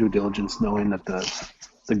not do their due diligence, knowing that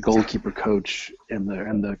the goalkeeper coach and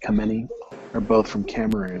the Kameni are both from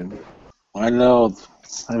Cameroon. I know.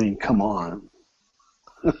 I mean, come on.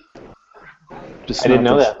 I didn't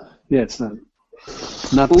know that. Yeah, it's not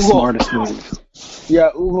the Hugo. smartest move.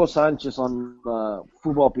 Yeah, Hugo Sanchez on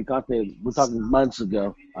Football Picante, we're talking months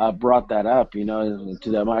ago, brought that up, to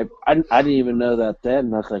them. I didn't even know that then,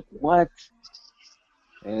 and I was like, what?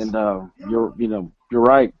 And you're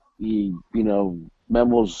right.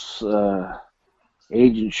 Memo's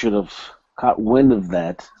agent should have caught wind of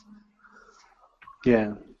that.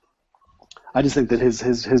 Yeah. I just think that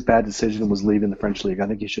his bad decision was leaving the French league. I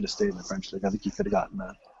think he should have stayed in the French league. I think he could have gotten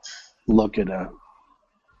a look at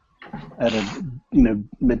at a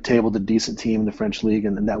mid-table to decent team in the French league,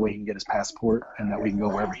 and then that way he can get his passport, and that way he can go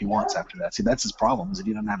wherever he wants after that. See, that's his problem, is that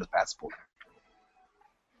he doesn't have his passport.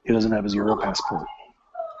 He doesn't have his Euro passport.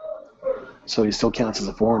 So he still counts as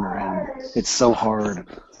a foreigner, and it's so hard.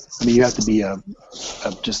 I mean, you have to be a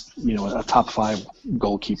top 5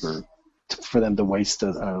 goalkeeper for them to waste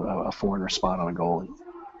a foreigner spot on a goalie.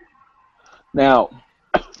 Now,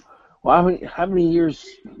 well, how many years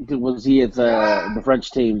was he at the French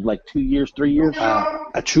team? Like 2 years, 3 years?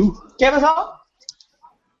 Achoo. Give us all.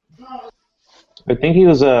 I think he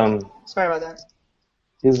was Sorry about that.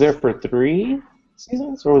 he was there for 3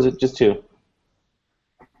 seasons, or was it just 2?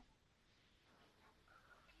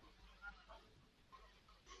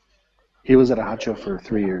 He was at Ajaccio for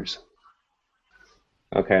 3 years.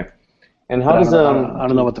 Okay. And how But does I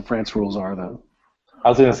don't know what the France rules are, though. I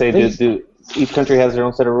was gonna say, do each country has their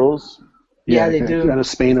own set of rules? Yeah, they do. I know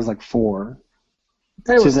Spain is like 4. I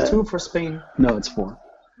thought it was See that- 2 for Spain. No, it's 4.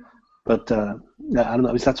 But I don't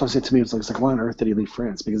know. That's what I said to me. It's like, why on earth did he leave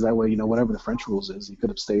France? Because that way, whatever the French rules is, he could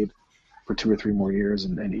have stayed for 2 or 3 more years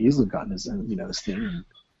and easily gotten his his thing.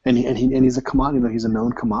 And he's a commodity. He's a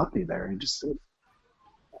known commodity there.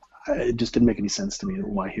 It just didn't make any sense to me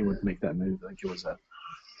why he would make that move. Like it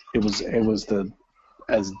was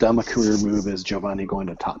as dumb a career move as Giovanni going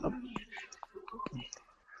to Tottenham.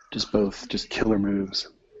 Just killer moves.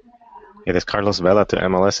 Yeah, this Carlos Vela to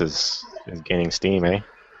MLS is gaining steam, eh?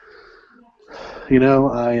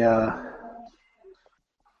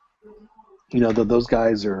 Those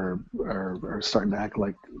guys are starting to act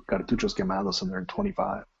like Cartuchos Quemados, and they're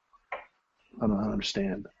 25. I don't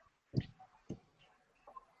understand.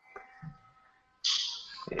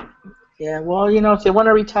 Yeah, well, if they want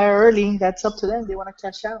to retire early, that's up to them. They want to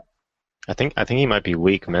cash out. I think he might be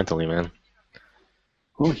weak mentally, man.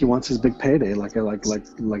 Well, he wants his big payday, like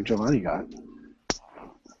Giovanni got.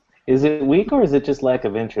 Is it weak, or is it just lack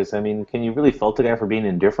of interest? I mean, can you really fault a guy for being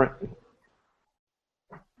indifferent?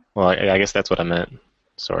 Well, I guess that's what I meant,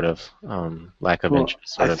 sort of. Lack of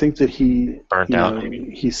interest. I think that he burnt out,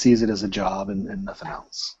 maybe. He sees it as a job and nothing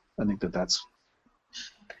else. I think that's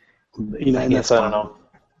and I that's don't fine. know.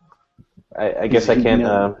 I guess I can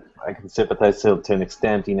I can sympathize to an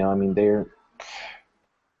extent. I mean, they're,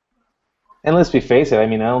 and let's be face it. I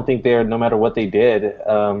mean, I don't think they're, no matter what they did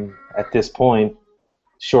at this point,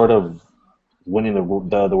 short of winning the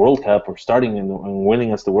World Cup or starting and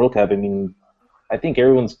winning us the World Cup. I mean, I think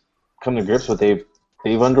everyone's come to grips with they've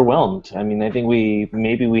underwhelmed. I mean, I think we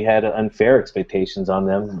had unfair expectations on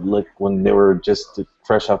them, like when they were just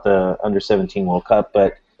fresh off the Under-17 World Cup,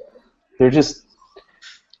 but they're just.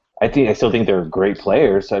 I still think they're great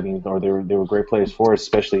players. I mean, or they were great players for us,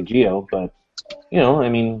 especially Gio. But I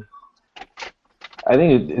mean, I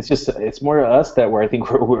think it's more us that I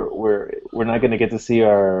think we're not going to get to see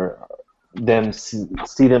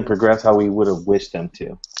see them progress how we would have wished them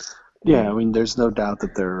to. Yeah, I mean, there's no doubt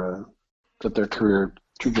that their career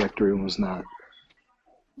trajectory was not.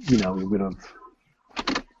 We would have.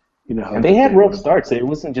 And they had rough starts. It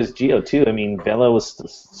wasn't just Gio too. I mean, Vela was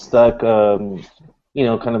stuck.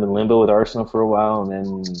 Kind of in limbo with Arsenal for a while, and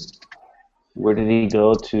then where did he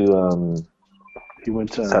go to? He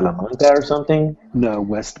went to Salamanca or something. No,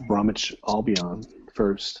 West Bromwich Albion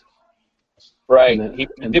first. Right. And He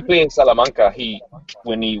did play in Salamanca.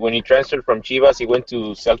 When he transferred from Chivas, he went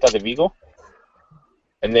to Celta de Vigo,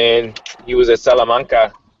 and then he was at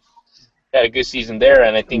Salamanca. Had a good season there,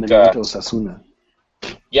 and I think. And then he went to Osasuna.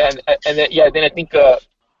 Yeah, and then I think.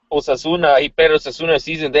 Osasuna, he played Osasuna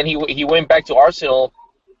season. Then he went back to Arsenal,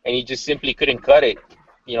 and he just simply couldn't cut it.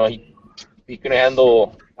 He couldn't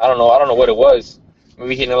handle. I don't know what it was.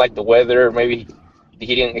 Maybe he didn't like the weather. Maybe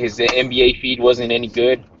he didn't. His NBA feed wasn't any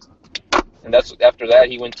good. And that's after that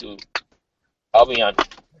he went to Albion.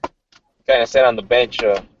 Kind of sat on the bench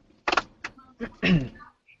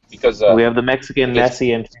because we have the Mexican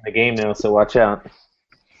Messi entering the game now, so watch out.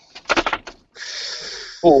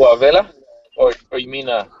 Who, Vela? Or you mean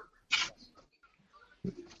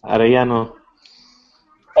Arellano.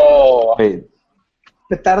 Oh. Wait.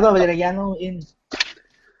 Petardo Arellano in.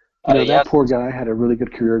 That poor guy had a really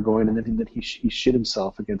good career going, and then he shit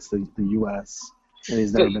himself against the U.S., and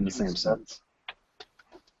he's never been the same since.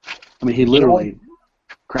 I mean, he literally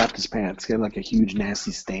crapped his pants. He had like a huge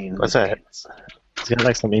nasty stain. What's that? He's got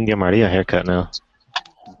like some India Maria haircut now.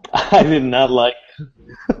 I did not like.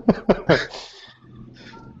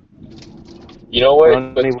 You know what?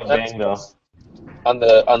 On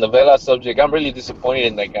the Vela subject, I'm really disappointed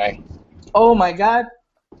in that guy. Oh my God!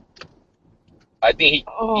 I think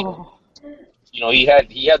he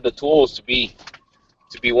had the tools to be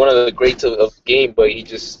one of the greats of the game, but he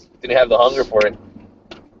just didn't have the hunger for it.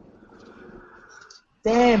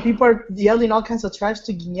 Damn, people are yelling all kinds of trash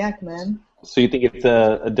to Gignac, man. So you think it's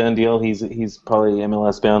a done deal? He's probably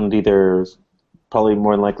MLS bound either, probably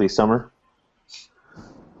more than likely summer.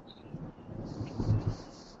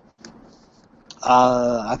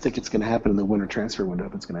 I think it's going to happen in the winter transfer window.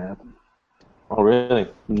 If it's going to happen. Oh, really?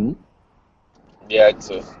 Mm-hmm. Yeah, it's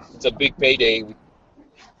a big payday.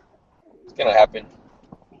 It's gonna happen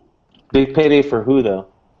Big payday for who though?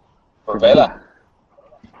 for Vela.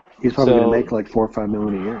 He's probably going So- to make like $4 or $5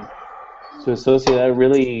 million a year. So Sociedad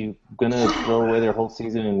really gonna throw away their whole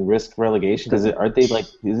season and risk relegation? Because aren't they like?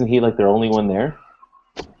 Isn't he like their only one there?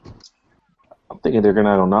 I'm thinking they're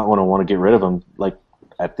gonna not want to get rid of him like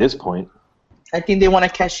at this point. I think they want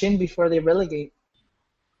to cash in before they relegate.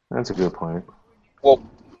 That's a good point. Well,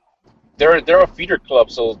 they're a feeder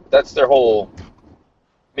club, so that's their whole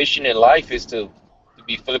mission in life is to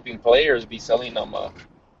be flipping players, be selling them.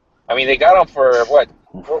 I mean, they got him for what?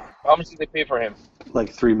 How much did they pay for him?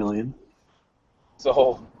 Like $3 million.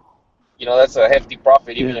 So, that's a hefty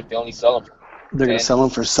profit, even Yeah. if they only sell him. They're going Okay. to sell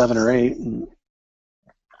him for 7 or 8, and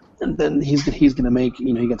then he's going to make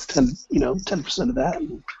he gets 10% of that,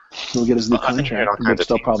 and he'll get his new Well, I think you had all contract, kinds which of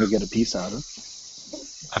they'll teams. probably get a piece out of.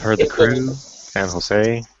 I've heard the Crew, San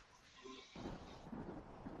Jose.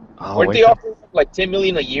 Oh, Weren't wait. they offering like $10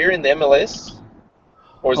 million a year in the MLS?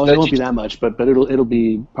 Or is Oh, that it won't be just- that much, but it'll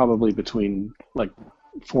be probably between like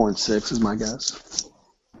 4 and 6 is my guess.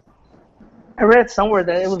 I read somewhere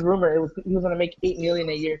that it was rumored he was going to make $8 million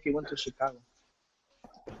a year if he went to Chicago.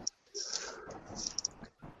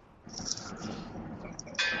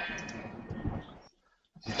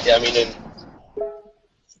 Yeah, I mean,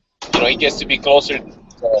 he gets to be closer to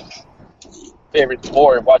favorite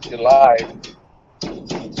sport and watch it live.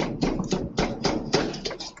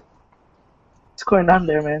 What's going on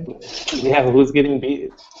there, man? Yeah, who's getting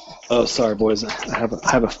beat? Oh, sorry, boys. I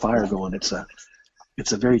have a fire going. It's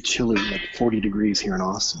a very chilly, like 40 degrees here in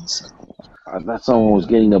Austin. So. I thought someone was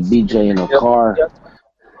getting a BJ in a car.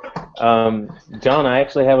 John, I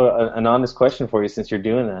actually have an honest question for you since you're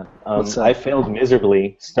doing that. What's that? I failed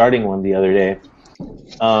miserably starting one the other day.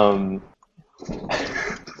 How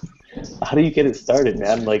do you get it started,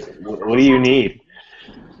 man? Like, what do you need?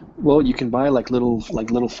 Well, you can buy like little fire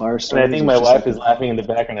And starters. I think my wife is laughing in the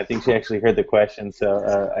background. I think she actually heard the question,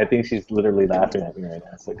 so I think she's literally laughing at me right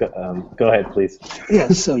now. So go ahead, please. Yeah,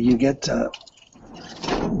 so you get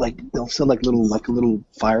they'll sell like little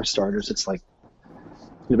fire starters. It's like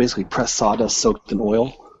you basically press sawdust soaked in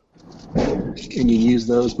oil, and you use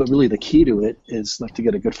those. But really, the key to it is like to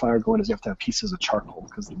get a good fire going is you have to have pieces of charcoal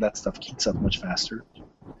because that stuff heats up much faster.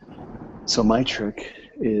 So my trick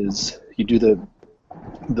is you do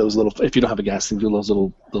those little. If you don't have a gas thing, do those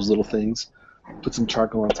little things. Put some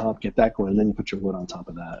charcoal on top, get that going, and then you put your wood on top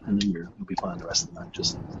of that, and then you'll be fine the rest of the night.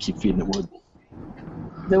 Just keep feeding it wood.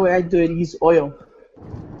 The way I do it, use oil.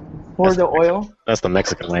 Pour the oil. That's the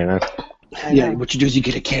Mexican way, man. Yeah, what you do is you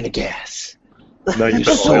get a can of gas. No, you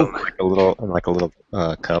just soak soak. like a little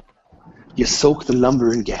cup. You soak the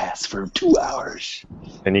lumber in gas for 2 hours.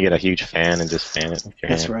 Then you get a huge fan and just fan it with your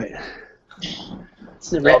That's hand. right. It's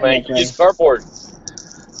the No, man, redneck you guy. use cardboard.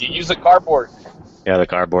 You use a cardboard. Yeah, the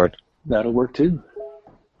cardboard. That'll work too.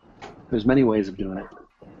 There's many ways of doing it.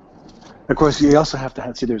 Of course, you also have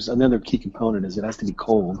to see. There's another key component is it has to be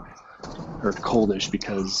cold or coldish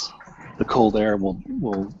because the cold air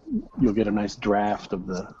you'll get a nice draft of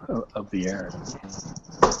the air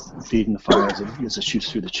feeding the fire as it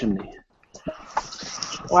shoots through the chimney.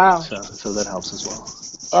 Wow. So that helps as well.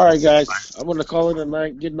 All right, guys. I'm going to call it a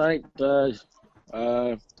night. Good night. You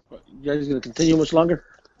guys going to continue much longer?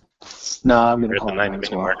 No, I'm We're gonna at call the it 90 mine as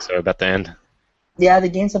minute well. mark, so we're about to end. Yeah, the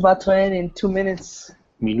game's about to end in 2 minutes.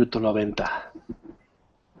 Minuto 90.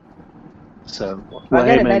 So, I well, got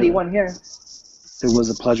hey, a man, 91 here. it was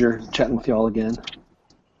a pleasure chatting with you all again.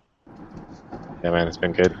 Yeah, man, it's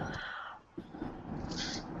been good.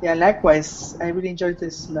 Yeah, likewise. I really enjoyed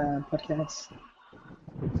this podcast.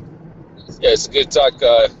 Yeah, it's a good talk.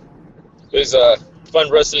 It was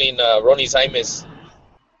fun wrestling Ronnie Jaimes.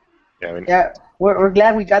 Yeah, I mean, Yeah, we're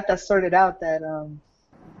glad we got that sorted out. That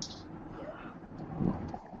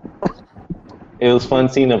It was fun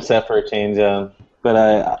seeing upset for a change.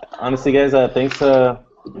 But honestly, guys, thanks for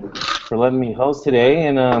letting me host today,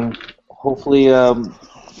 and hopefully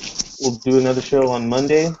we'll do another show on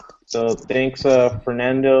Monday. So thanks,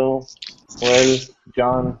 Fernando, Joel,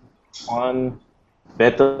 John, Juan,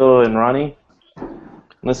 Beto, and Ronnie.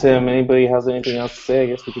 Unless anybody has anything else to say, I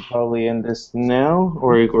guess we could probably end this now,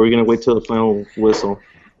 or are we going to wait till the final whistle?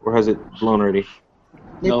 Or has it blown already?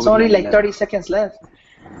 it's only like 30 seconds left.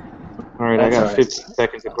 All right, I That's got all right. 15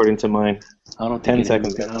 seconds according to mine. I don't 10 think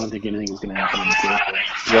seconds. I don't think anything's going to happen in the series.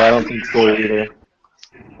 Yeah, I don't think so either.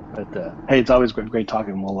 But hey, it's always great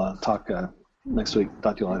talking. We'll talk next week.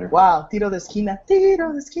 Talk to you later. Wow, tiro de esquina,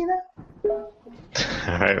 tiro de esquina.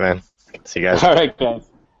 All right, man. See you guys. All right, guys.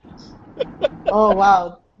 Oh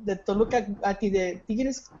wow, the Toluca the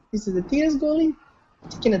Tigres, is it the Tigres goalie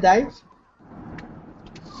taking a dive?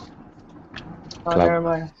 Oh, Club. never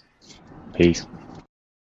mind. Peace.